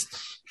 resisted? Race.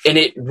 And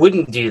it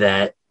wouldn't do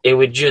that. It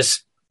would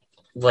just,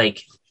 I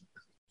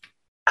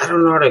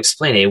don't know how to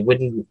explain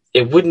it.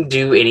 It wouldn't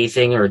do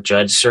anything or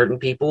judge certain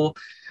people,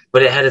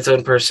 but it had its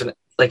own person.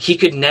 Like, he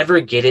could never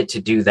get it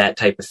to do that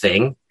type of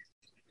thing,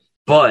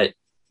 but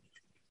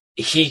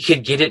he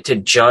could get it to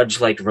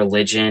judge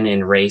religion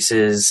and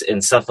races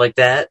and stuff like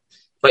that.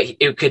 But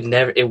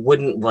it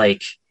wouldn't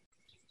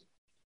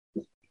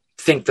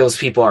think those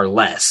people are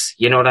less.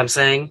 You know what I'm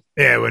saying?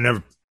 Yeah, it would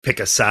never pick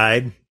a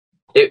side.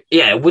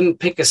 It wouldn't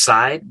pick a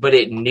side, but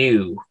it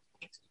knew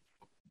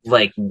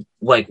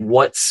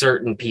what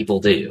certain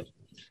people do.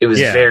 It was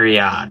very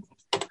odd.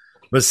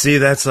 But see,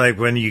 that's like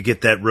when you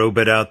get that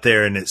robot out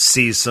there and it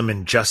sees some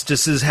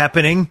injustices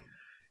happening.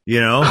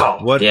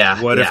 What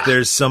if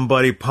there's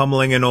somebody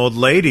pummeling an old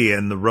lady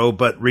and the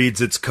robot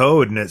reads its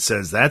code and it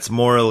says that's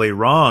morally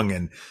wrong,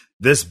 and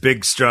this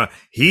big strong,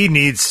 he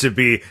needs to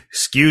be,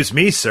 excuse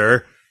me,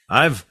 sir,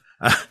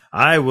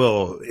 I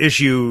will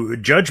issue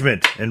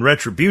judgment and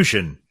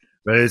retribution.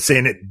 But it's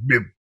saying it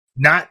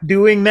not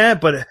doing that.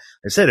 But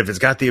I said, if it's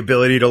got the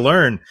ability to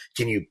learn,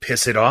 can you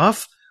piss it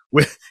off?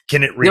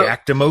 Can it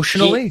react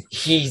emotionally?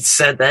 He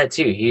said that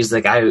too. He's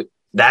like,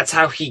 that's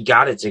how he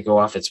got it to go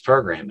off its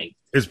programming.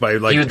 Is by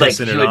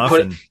pissing it off.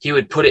 He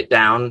would put it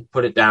down,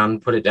 put it down,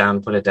 put it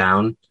down, put it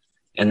down.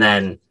 And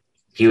then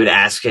he would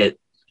ask it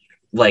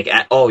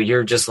oh,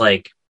 you're just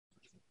like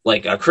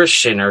a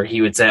Christian, or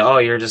he would say, oh,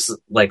 you're just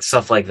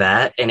stuff like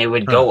that. And it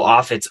would go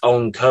off its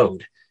own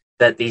code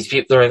that these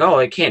people are like, oh,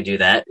 it can't do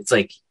that. It's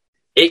like,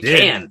 it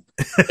can.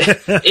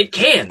 It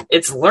can.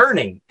 It's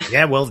learning.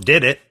 Yeah, well,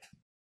 did it.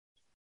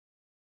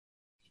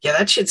 Yeah,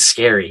 that shit's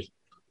scary.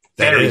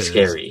 Very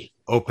scary.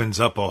 Opens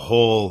up a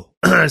whole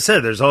I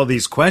said, there's all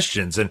these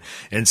questions,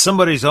 and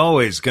somebody's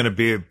always going to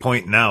be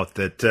pointing out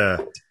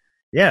that,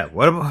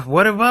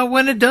 what about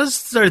when it does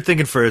start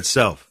thinking for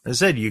itself? I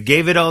said, you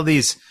gave it all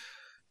these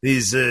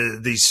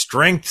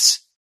strengths.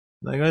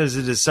 Like, what does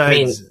it decide?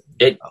 I mean,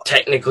 it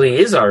technically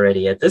is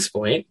already at this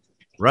point.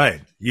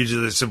 Right. You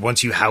just,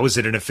 once you house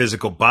it in a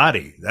physical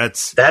body,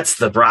 that's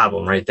the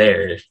problem right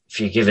there. If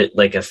you give it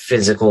like a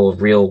physical,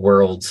 real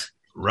world,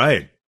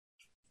 right.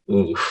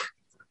 Ooh,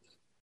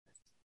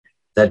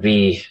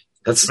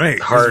 that's right.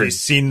 hard. We've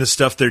seen the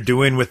stuff they're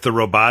doing with the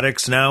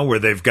robotics now, where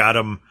they've got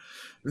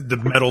the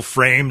metal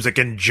frames that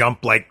can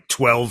jump like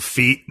 12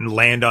 feet and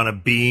land on a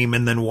beam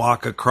and then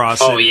walk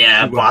across. Oh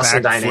yeah,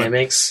 Boston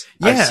Dynamics.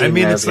 Yeah, I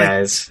mean, it's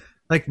guys.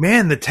 Like,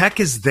 man, the tech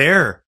is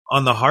there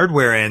on the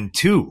hardware end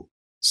too.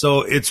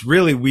 So it's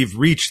really, we've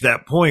reached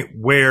that point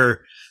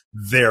where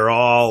they're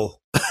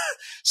all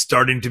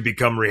starting to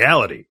become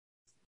reality.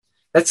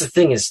 That's the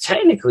thing, is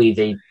technically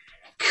they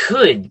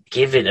could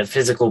give it a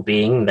physical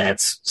being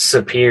that's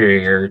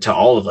superior to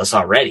all of us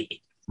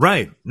already.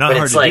 Right. Not but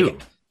hard it's to like, do.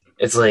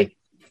 It's like,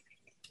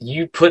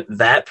 you put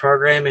that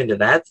program into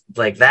that,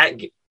 like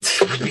that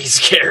would be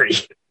scary.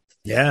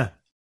 Yeah.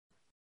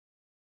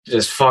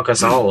 Just fuck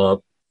us all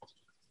up.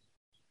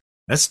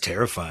 That's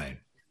terrifying.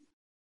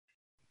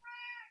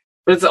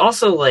 But it's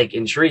also like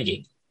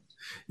intriguing.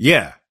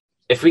 Yeah.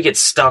 If we get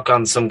stuck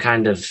on some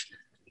kind of,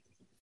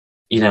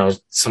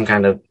 some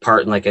kind of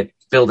part in like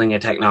building a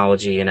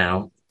technology,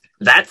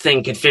 that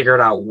thing could figure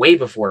it out way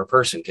before a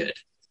person could.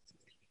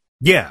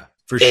 Yeah,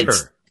 for it's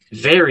sure.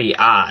 Very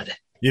odd.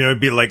 It'd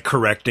be like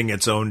correcting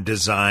its own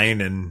design,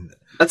 and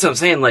that's what I'm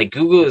saying. Like,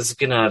 Google is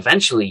going to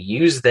eventually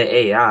use the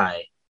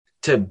AI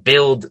to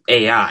build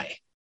AI.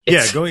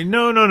 It's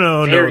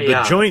no.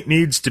 The joint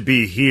needs to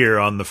be here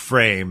on the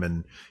frame,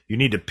 and you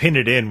need to pin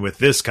it in with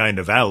this kind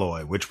of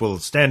alloy, which will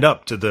stand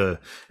up to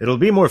it'll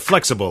be more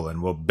flexible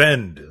and will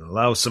bend,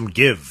 allow some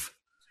give.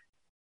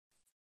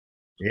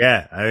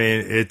 Yeah, I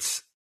mean,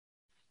 it's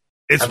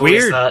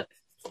weird.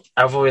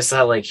 I've always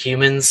thought like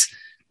humans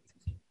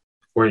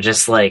were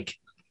just like,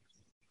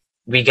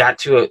 we got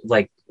to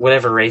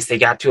whatever race, they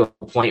got to a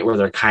point where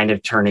they're kind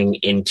of turning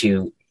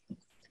into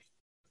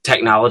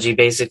technology,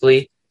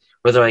 basically,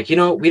 where they're like, we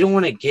don't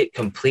want to get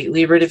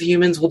completely rid of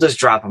humans. We'll just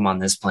drop them on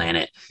this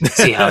planet,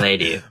 see how they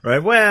do.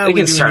 Right. Well, we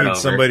can do start need over.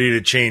 somebody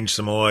to change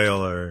some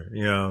oil,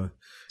 or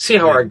see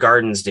how our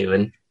garden's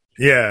doing.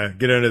 Yeah,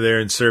 get under there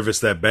and service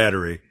that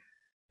battery.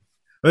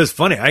 It was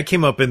funny. I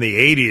came up in the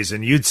 80s,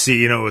 and you'd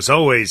see, it was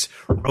always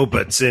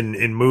robots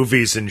in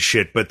movies and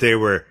shit, but they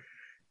were,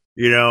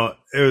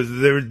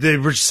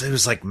 it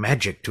was like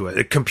magic to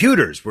it.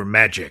 Computers were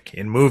magic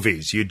in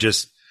movies. You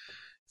just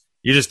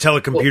tell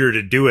a computer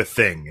to do a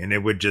thing, and it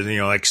would just,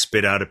 like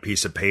spit out a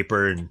piece of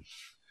paper. And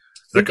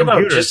think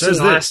about just in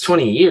the last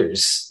 20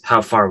 years,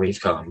 how far we've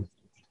come.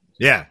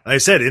 Yeah, like I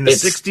said, in the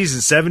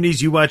 60s and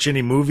 70s, you watch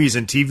any movies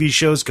and TV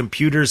shows,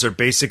 computers are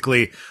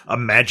basically a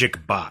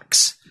magic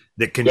box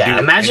that can do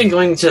imagine anything.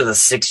 going to the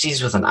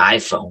 60s with an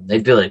iPhone.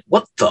 They'd be like,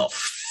 what the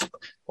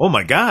oh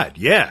my God,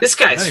 yeah. This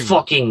guy's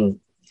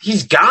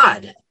he's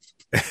God.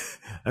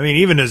 I mean,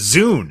 even a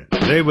Zune,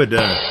 they would...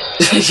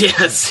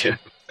 Zune.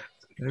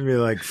 They'd be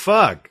like,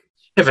 fuck.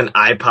 You have an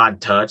iPod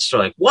Touch. They're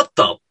like, what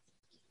the...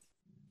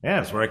 Yeah,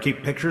 that's where I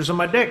keep pictures of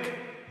my dick.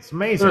 It's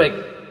amazing. They're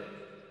like,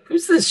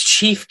 who's this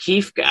Chief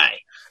Keef guy?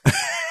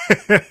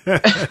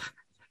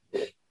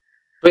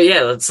 But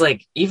yeah, it's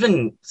like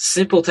even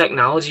simple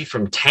technology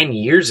from 10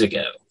 years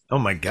ago. Oh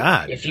my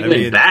God. If you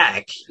went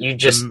back, you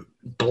just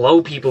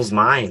blow people's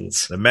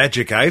minds. The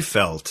magic I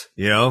felt,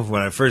 when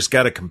I first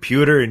got a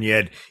computer and you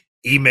had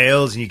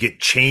emails and you get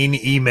chain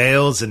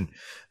emails, and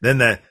then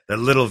that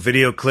little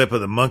video clip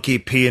of the monkey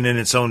peeing in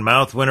its own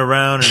mouth went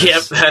around. And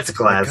yep, that's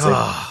classic. Like,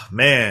 oh,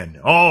 man.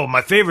 Oh,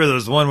 my favorite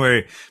was the one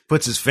where he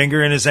puts his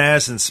finger in his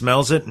ass and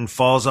smells it and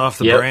falls off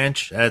the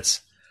branch.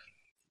 That's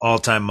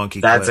all-time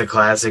monkey clip. That's a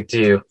classic,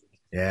 too.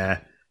 Yeah.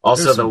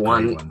 Also the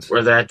one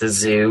where they're at the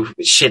zoo,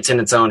 shits in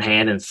its own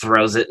hand and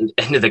throws it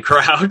into the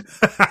crowd.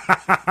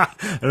 I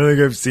don't think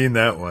I've seen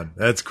that one.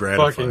 That's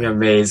gratifying. Fucking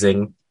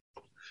amazing.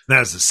 That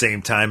was the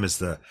same time as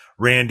the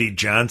Randy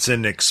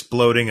Johnson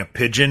exploding a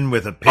pigeon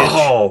with a pitch.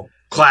 Oh,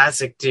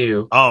 classic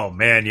too. Oh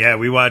man, yeah,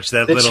 we watched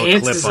that little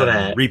clip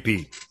on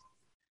repeat.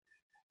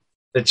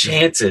 The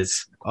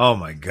chances. Oh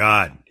my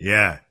God,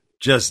 yeah,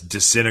 just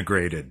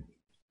disintegrated.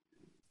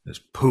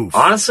 Just poof.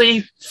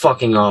 Honestly,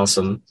 fucking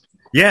awesome.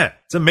 Yeah,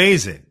 it's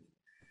amazing.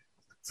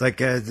 It's like,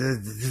 do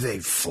they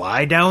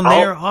fly down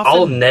there often?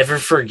 I'll never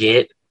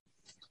forget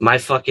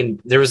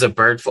there was a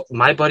bird.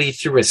 My buddy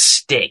threw a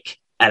stick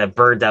at a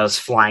bird that was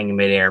flying in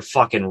midair,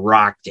 fucking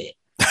rocked it.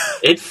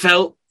 It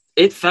felt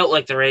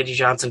like the Randy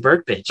Johnson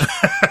bird pitch.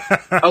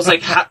 I was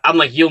like,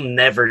 you'll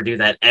never do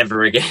that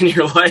ever again in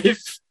your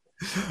life.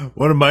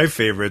 One of my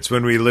favorites,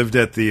 when we lived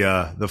at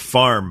the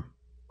farm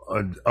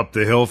up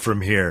the hill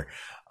from here,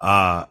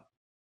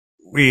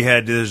 we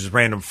had this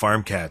random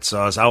farm cat.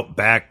 So I was out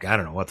back. I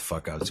don't know what the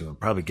fuck I was doing.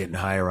 Probably getting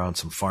high around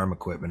some farm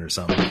equipment or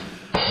something.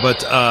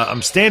 But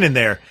I'm standing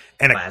there,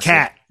 and a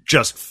cat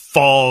just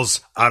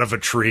falls out of a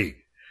tree.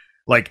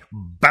 like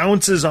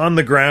bounces on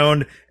the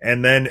ground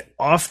and then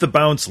off the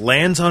bounce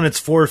lands on its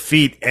 4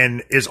 feet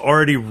and is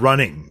already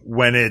running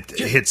when it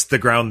hits the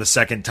ground the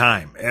second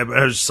time. I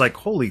was just like,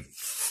 holy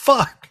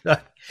fuck.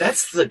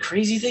 That's the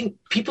crazy thing.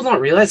 People don't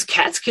realize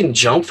cats can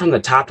jump from the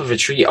top of a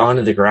tree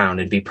onto the ground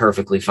and be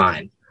perfectly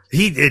fine.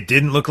 It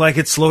didn't look like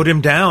it slowed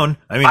him down.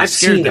 I mean, I've it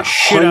scared seen the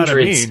shit out of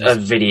me. hundreds of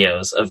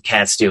videos of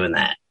cats doing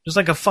that. Just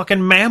like a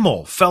fucking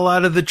mammal fell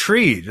out of the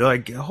tree.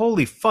 Like,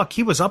 holy fuck,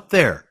 he was up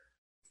there.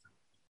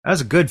 That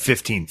was a good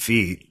 15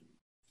 feet.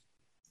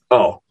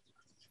 Oh,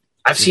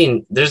 I've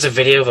seen, there's a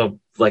video of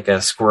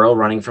a squirrel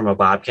running from a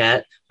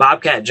bobcat.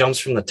 Bobcat jumps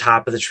from the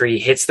top of the tree,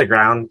 hits the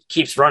ground,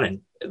 keeps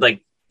running.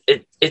 Like,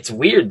 it's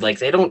weird. Like,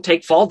 they don't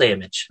take fall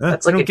damage.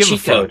 That's like a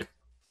cheat code.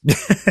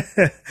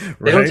 Right?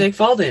 They don't take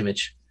fall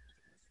damage.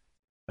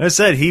 I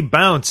said he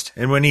bounced,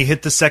 and when he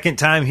hit the second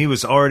time, he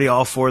was already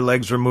all 4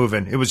 legs were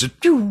moving. It was just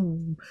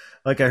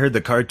like I heard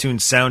the cartoon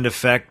sound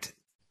effect.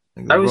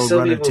 Like I always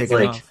tell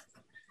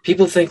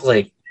people think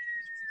like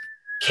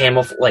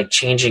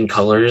changing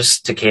colors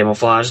to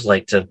camouflage,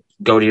 like to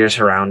go to your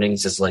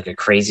surroundings, is like a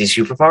crazy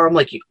superpower. I'm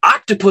like,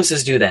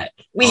 octopuses do that.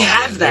 We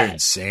have that.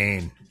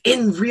 Insane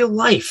in real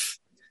life.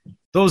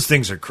 Those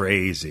things are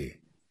crazy.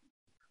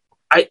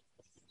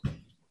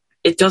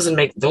 It doesn't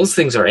make, those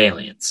things are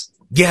aliens.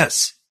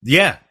 Yes.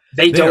 Yeah.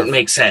 They don't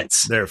make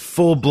sense. They're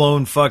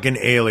full-blown fucking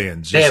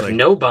aliens. They have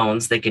no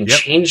bones. They can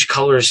change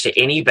colors to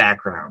any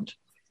background.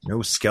 No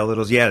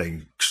skeletals. Yeah,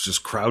 they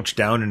just crouch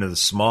down into the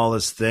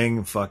smallest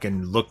thing,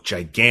 fucking look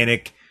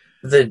gigantic.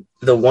 The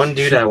one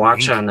dude I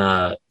watch on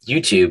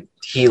YouTube,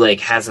 he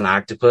like has an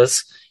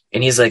octopus,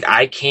 and he's like,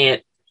 I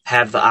can't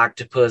have the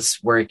octopus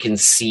where it can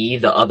see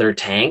the other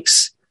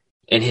tanks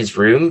in his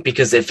room,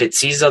 because if it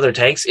sees other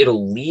tanks,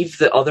 it'll leave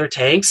the other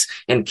tanks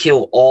and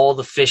kill all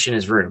the fish in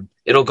his room.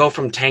 It'll go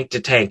from tank to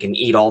tank and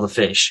eat all the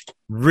fish.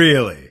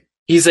 Really?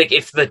 He's like,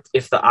 if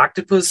the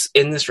octopus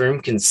in this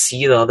room can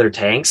see the other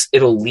tanks,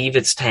 it'll leave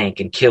its tank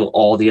and kill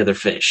all the other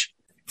fish.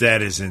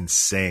 That is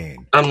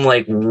insane. I'm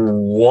like,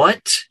 what?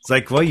 It's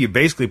like, well, you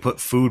basically put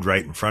food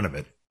right in front of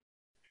it.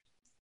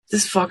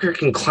 This fucker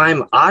can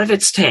climb out of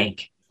its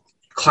tank,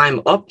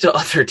 climb up to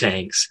other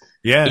tanks.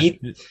 Yeah.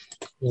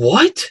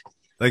 What?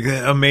 Like,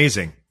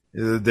 amazing.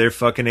 They're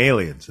fucking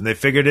aliens, and they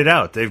figured it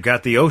out. They've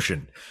got the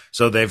ocean.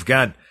 So they've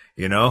got,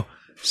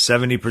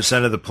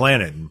 70% of the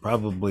planet and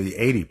probably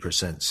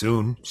 80%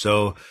 soon.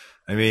 So,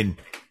 I mean,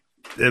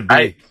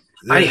 I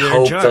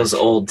hope those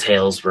old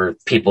tales where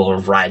people are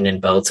riding in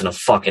boats and a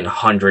fucking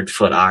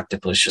 100-foot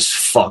octopus just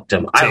fucked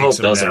them. I hope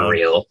those are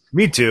real.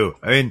 Me too.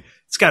 I mean,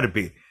 it's got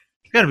to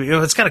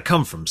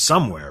come from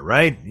somewhere,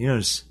 right?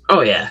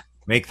 Oh yeah,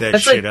 make that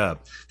shit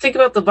up. Think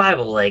about the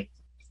Bible, like,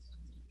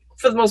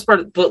 for the most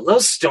part, but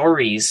those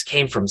stories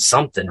came from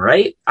something,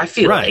 right? I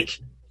feel like.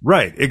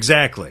 Right,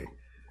 exactly.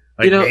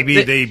 Like,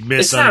 maybe they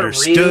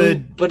misunderstood. It's not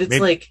real, but it's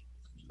like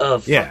a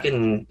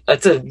fucking,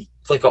 it's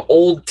like an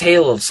old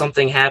tale of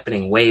something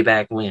happening way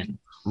back when.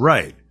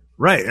 Right.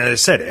 As I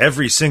said,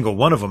 every single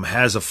one of them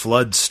has a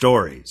flood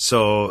story.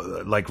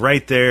 So, like,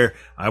 right there,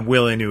 I'm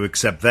willing to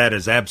accept that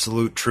as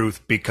absolute truth,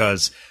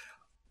 because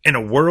in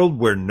a world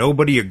where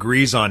nobody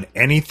agrees on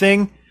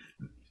anything,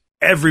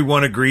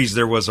 everyone agrees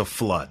there was a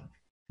flood.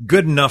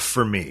 Good enough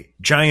for me.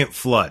 Giant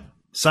flood.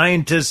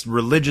 Scientists,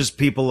 religious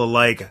people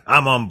alike,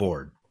 I'm on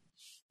board.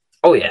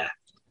 Oh, yeah.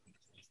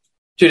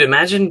 Dude,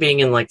 imagine being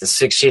in like the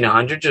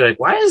 1600s. You're like,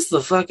 why is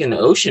the fucking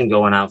ocean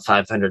going out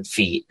 500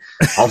 feet?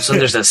 All of a sudden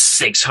there's a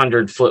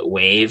 600-foot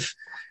wave.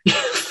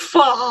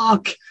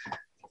 Fuck.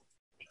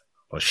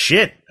 Well,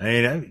 shit. I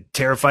mean, I'm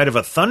terrified of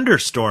a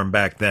thunderstorm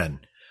back then.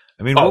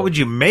 I mean, what would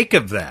you make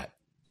of that?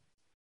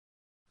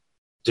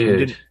 Dude.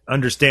 You didn't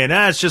understand,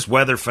 it's just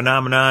weather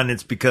phenomenon.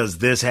 It's because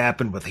this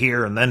happened with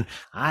here, and then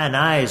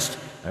ionization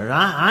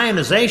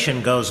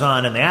goes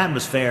on in the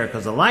atmosphere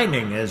because the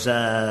lightning is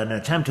an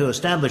attempt to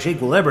establish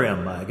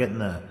equilibrium by getting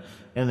the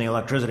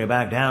electricity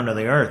back down to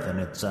the earth, and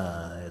it's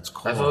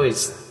cold. I've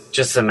always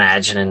just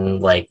imagining,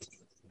 like,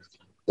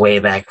 way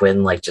back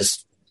when, like,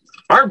 just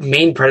our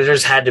main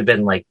predators had to have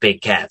been like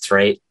big cats,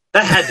 right?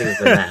 That had to have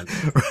been them.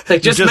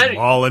 Like, just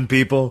mauling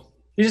people.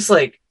 You just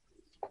like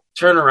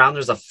turn around,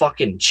 there's a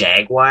fucking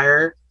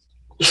jaguar.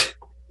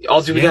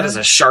 All we got is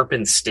a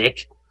sharpened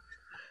stick.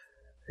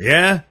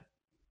 Yeah,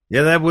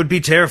 that would be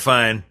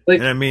terrifying. Like,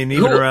 and I mean,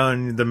 even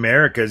around the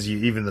Americas,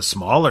 even the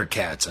smaller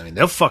cats, I mean,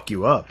 they'll fuck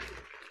you up.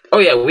 Oh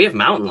yeah, we have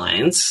mountain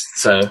lions,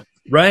 so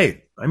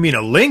right. I mean,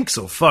 a lynx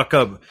will fuck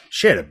up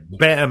shit.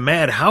 A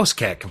mad house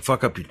cat can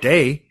fuck up your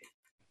day.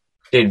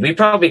 Dude, we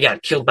probably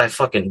got killed by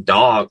fucking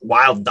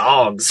wild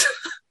dogs.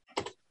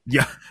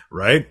 Yeah,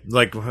 right.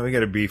 Like, we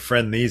gotta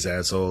befriend these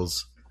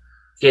assholes.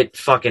 Get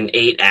fucking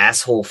 8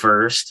 asshole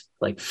first.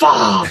 Like,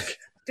 fuck!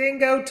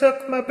 Dingo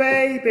took my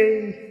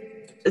baby.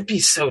 It'd be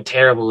so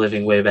terrible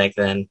living way back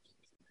then.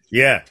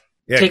 Yeah.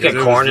 Take a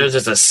corner,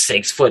 there's a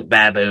 6-foot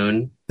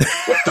baboon.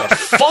 What the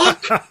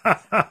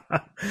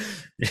fuck?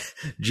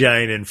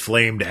 Giant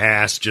inflamed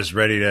ass just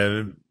ready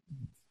to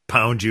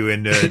pound you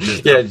into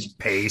just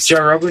paste.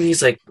 Joe Rogan,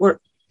 he's like, they're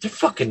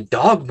fucking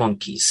dog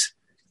monkeys.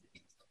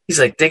 He's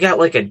like, they got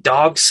like a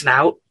dog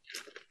snout,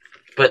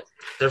 but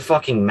they're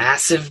fucking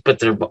massive, but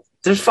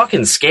they're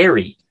fucking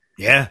scary.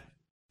 Yeah,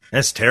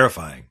 that's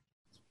terrifying.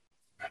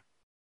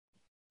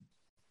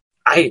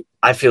 I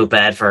feel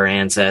bad for our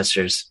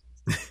ancestors.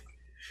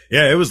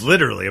 Yeah, it was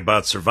literally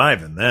about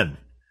surviving then.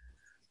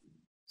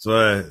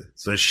 So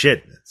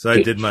shit. So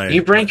I did my...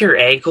 You break your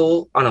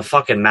ankle on a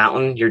fucking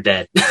mountain, you're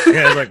dead.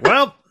 Yeah, I was like,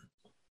 well,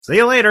 see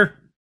you later.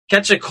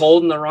 Catch a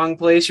cold in the wrong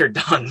place, you're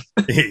done.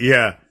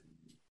 Yeah.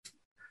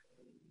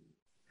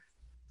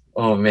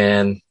 Oh,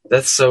 man.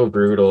 That's so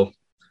brutal.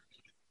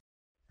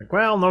 Like,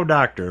 well, no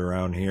doctor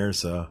around here,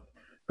 so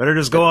better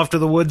just go off to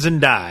the woods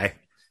and die.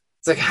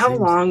 It's like, how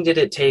long did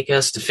it take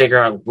us to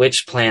figure out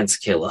which plants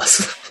kill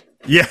us?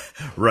 Yeah,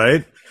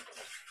 right?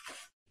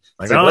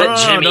 Like, like, oh, let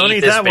Jim don't eat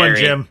that berry. one,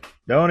 Jim.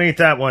 Don't eat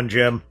that one,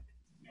 Jim.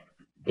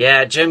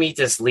 Yeah, Jim eat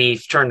this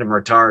leaf, turned him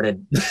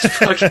retarded.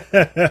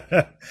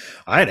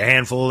 I had a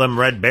handful of them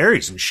red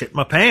berries and shit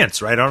my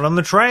pants right out on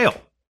the trail.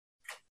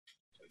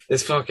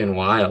 It's fucking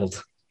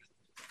wild.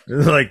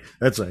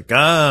 That's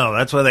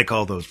why they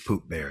call those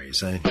poop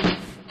berries. I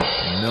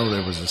know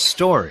there was a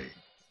story.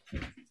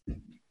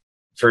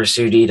 First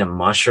you'd eat a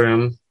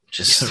mushroom,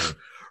 just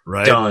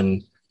right?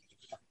 Done.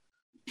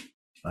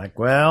 Like,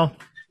 well...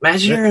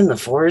 Imagine you're in the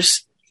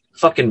forest,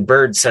 fucking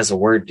bird says a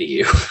word to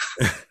you.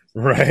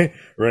 Right?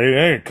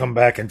 Hey, come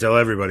back and tell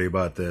everybody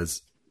about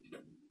this.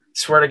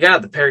 Swear to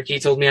God, the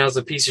parakeet told me I was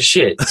a piece of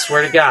shit.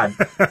 Swear to God.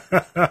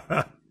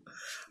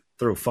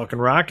 Throw a fucking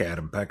rock at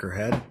him,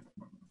 peckerhead.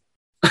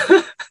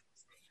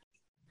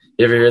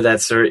 You ever hear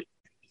that story?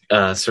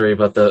 Story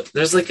about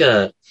there's like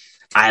a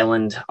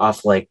island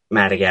off like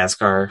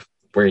Madagascar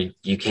where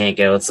you can't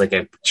go. It's like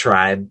a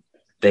tribe.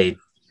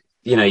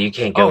 You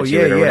can't go to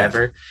it or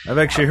whatever. I've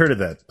actually heard of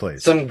that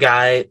place.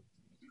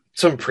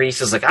 Some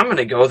priest is like, I'm going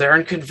to go there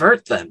and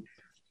convert them.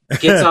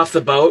 Gets off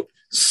the boat,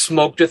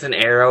 smoked with an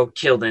arrow,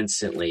 killed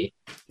instantly.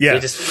 Yeah.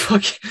 They just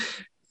fucking...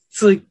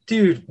 It's like,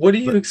 dude, what do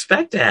you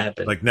expect to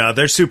happen? Like, no,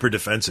 they're super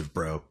defensive,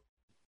 bro.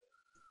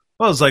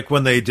 Well, it's like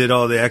when they did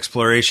all the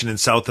exploration in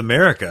South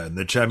America.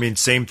 And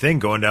same thing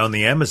going down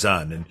the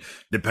Amazon. And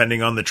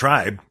depending on the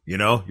tribe,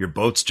 your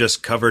boat's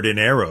just covered in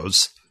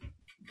arrows.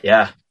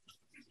 Yeah.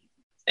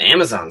 The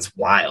Amazon's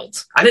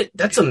wild.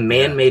 That's a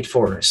man-made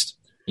forest.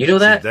 You know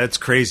that? That's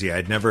crazy.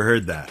 I'd never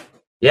heard that.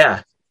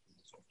 Yeah.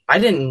 I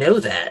didn't know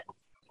that.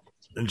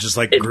 And just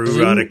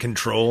grew out of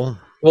control.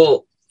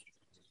 Well,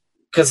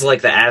 because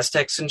like the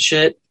Aztecs and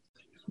shit,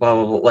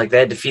 well, like they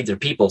had to feed their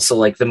people. So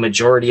like the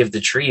majority of the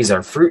trees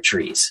are fruit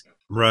trees.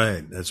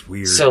 Right. That's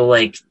weird. So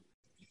like,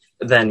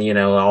 then,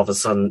 all of a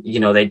sudden,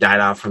 they died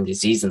off from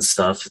disease and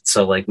stuff.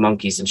 So like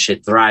monkeys and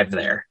shit thrived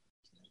there.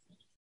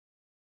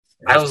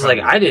 I was like,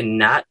 I did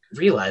not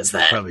realize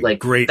that. Probably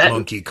great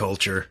monkey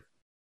culture.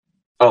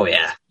 Oh,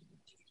 yeah.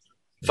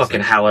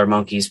 Fucking howler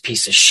monkeys,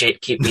 piece of shit,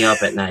 keep me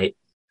up at night.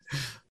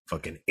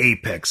 Fucking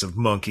apex of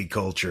monkey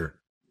culture.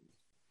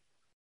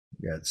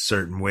 You got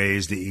certain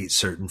ways to eat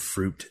certain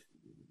fruit.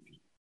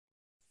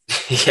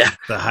 Yeah.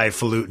 The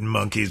highfalutin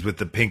monkeys with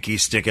the pinky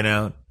sticking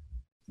out.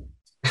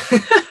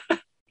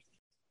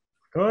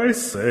 I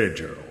say,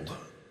 Gerald.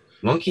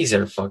 Monkeys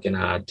are fucking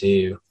odd,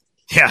 too.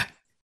 Yeah.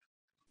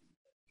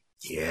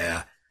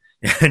 Yeah.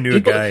 I knew a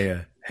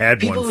guy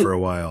had one for a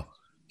while.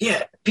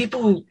 Yeah.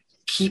 People who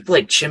keep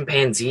like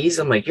chimpanzees,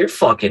 I'm like, you're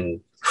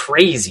fucking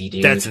crazy,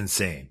 dude. That's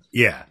insane.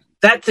 Yeah.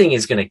 That thing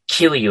is going to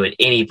kill you at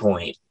any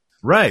point.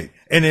 Right.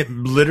 And it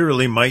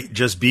literally might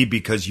just be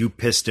because you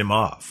pissed him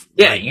off.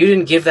 Yeah, you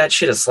didn't give that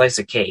shit a slice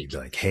of cake. He'd be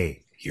like,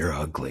 hey, you're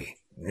ugly.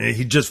 And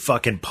he'd just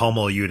fucking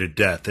pummel you to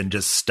death and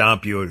just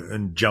stomp you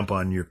and jump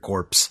on your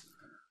corpse.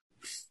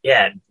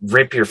 Yeah,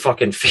 rip your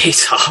fucking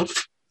face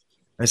off.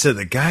 I said,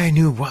 the guy I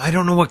knew, I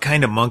don't know what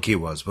kind of monkey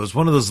it was, but it was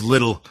one of those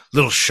little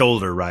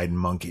shoulder riding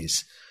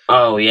monkeys.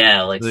 Oh,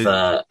 yeah, I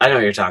know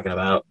what you're talking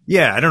about.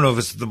 Yeah, I don't know if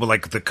it's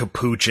the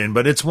capuchin,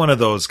 but it's one of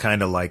those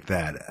kind of like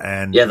that.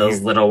 And yeah,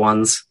 those little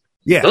ones.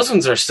 Yeah. Those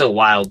ones are still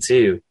wild,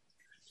 too.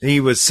 He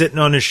was sitting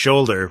on his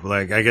shoulder,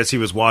 I guess he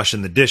was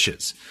washing the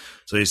dishes.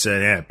 So he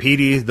said, yeah,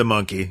 Petey the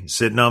monkey,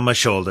 sitting on my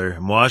shoulder.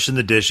 I'm washing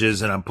the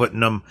dishes, and I'm putting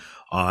them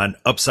on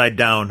upside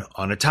down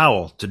on a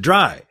towel to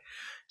dry.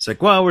 It's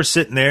like, well, we're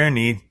sitting there, and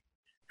he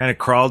kind of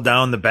crawled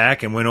down the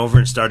back and went over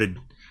and started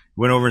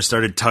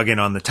tugging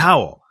on the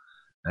towel.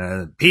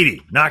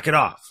 Petey, knock it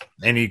off.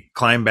 And he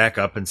climbed back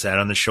up and sat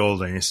on the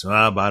shoulder. And he said,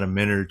 well, about a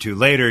minute or two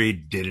later, he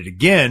did it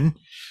again.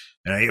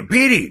 And I go,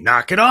 Petey,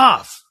 knock it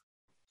off.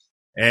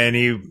 And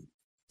he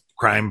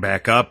climbed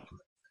back up.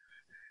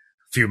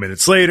 A few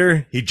minutes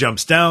later, he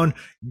jumps down,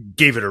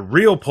 gave it a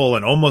real pull,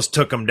 and almost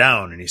took him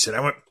down. And he said,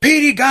 I went,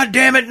 Petey,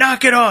 goddammit,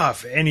 knock it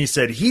off. And he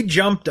said he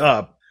jumped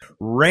up,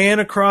 ran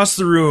across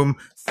the room,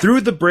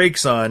 threw the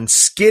brakes on,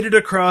 skidded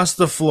across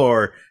the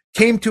floor,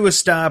 came to a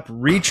stop,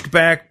 reached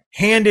back,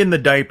 hand in the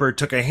diaper,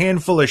 took a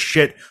handful of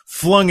shit,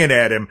 flung it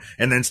at him,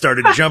 and then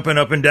started jumping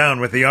up and down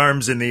with the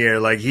arms in the air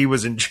like he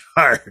was in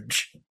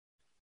charge.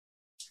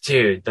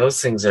 Dude,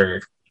 those things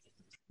are...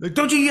 Like,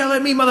 don't you yell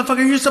at me,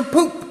 motherfucker, you're some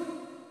poop!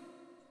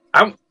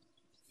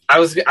 I I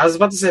was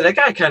about to say that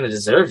guy kind of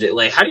deserved it.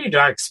 Like, how do you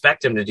not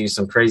expect him to do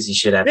some crazy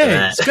shit after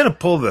that? He's gonna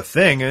pull the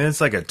thing, and it's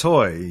like a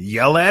toy.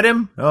 Yell at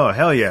him? Oh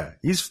hell yeah,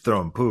 he's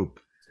throwing poop.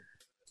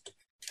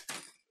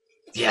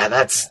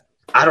 Yeah,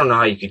 I don't know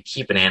how you could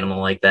keep an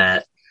animal like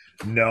that.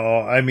 No,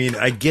 I mean,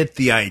 I get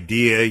the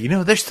idea. You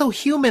know, they're so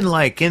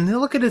human-like, and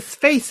look at his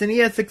face, and he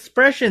has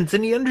expressions,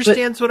 and he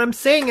understands what I'm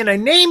saying, and I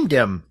named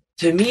him.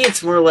 To me,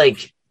 it's more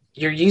like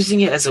you're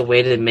using it as a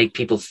way to make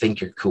people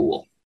think you're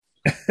cool.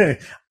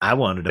 I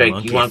wanted a like,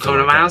 monkey. You want to come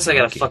to my house? I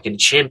got a fucking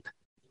chimp.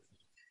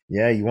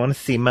 Yeah, you want to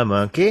see my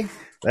monkey?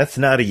 That's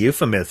not a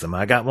euphemism.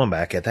 I got one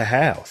back at the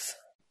house.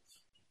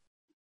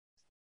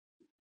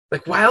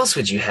 Like, why else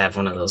would you have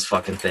one of those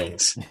fucking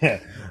things?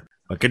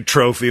 Like a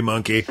trophy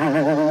monkey.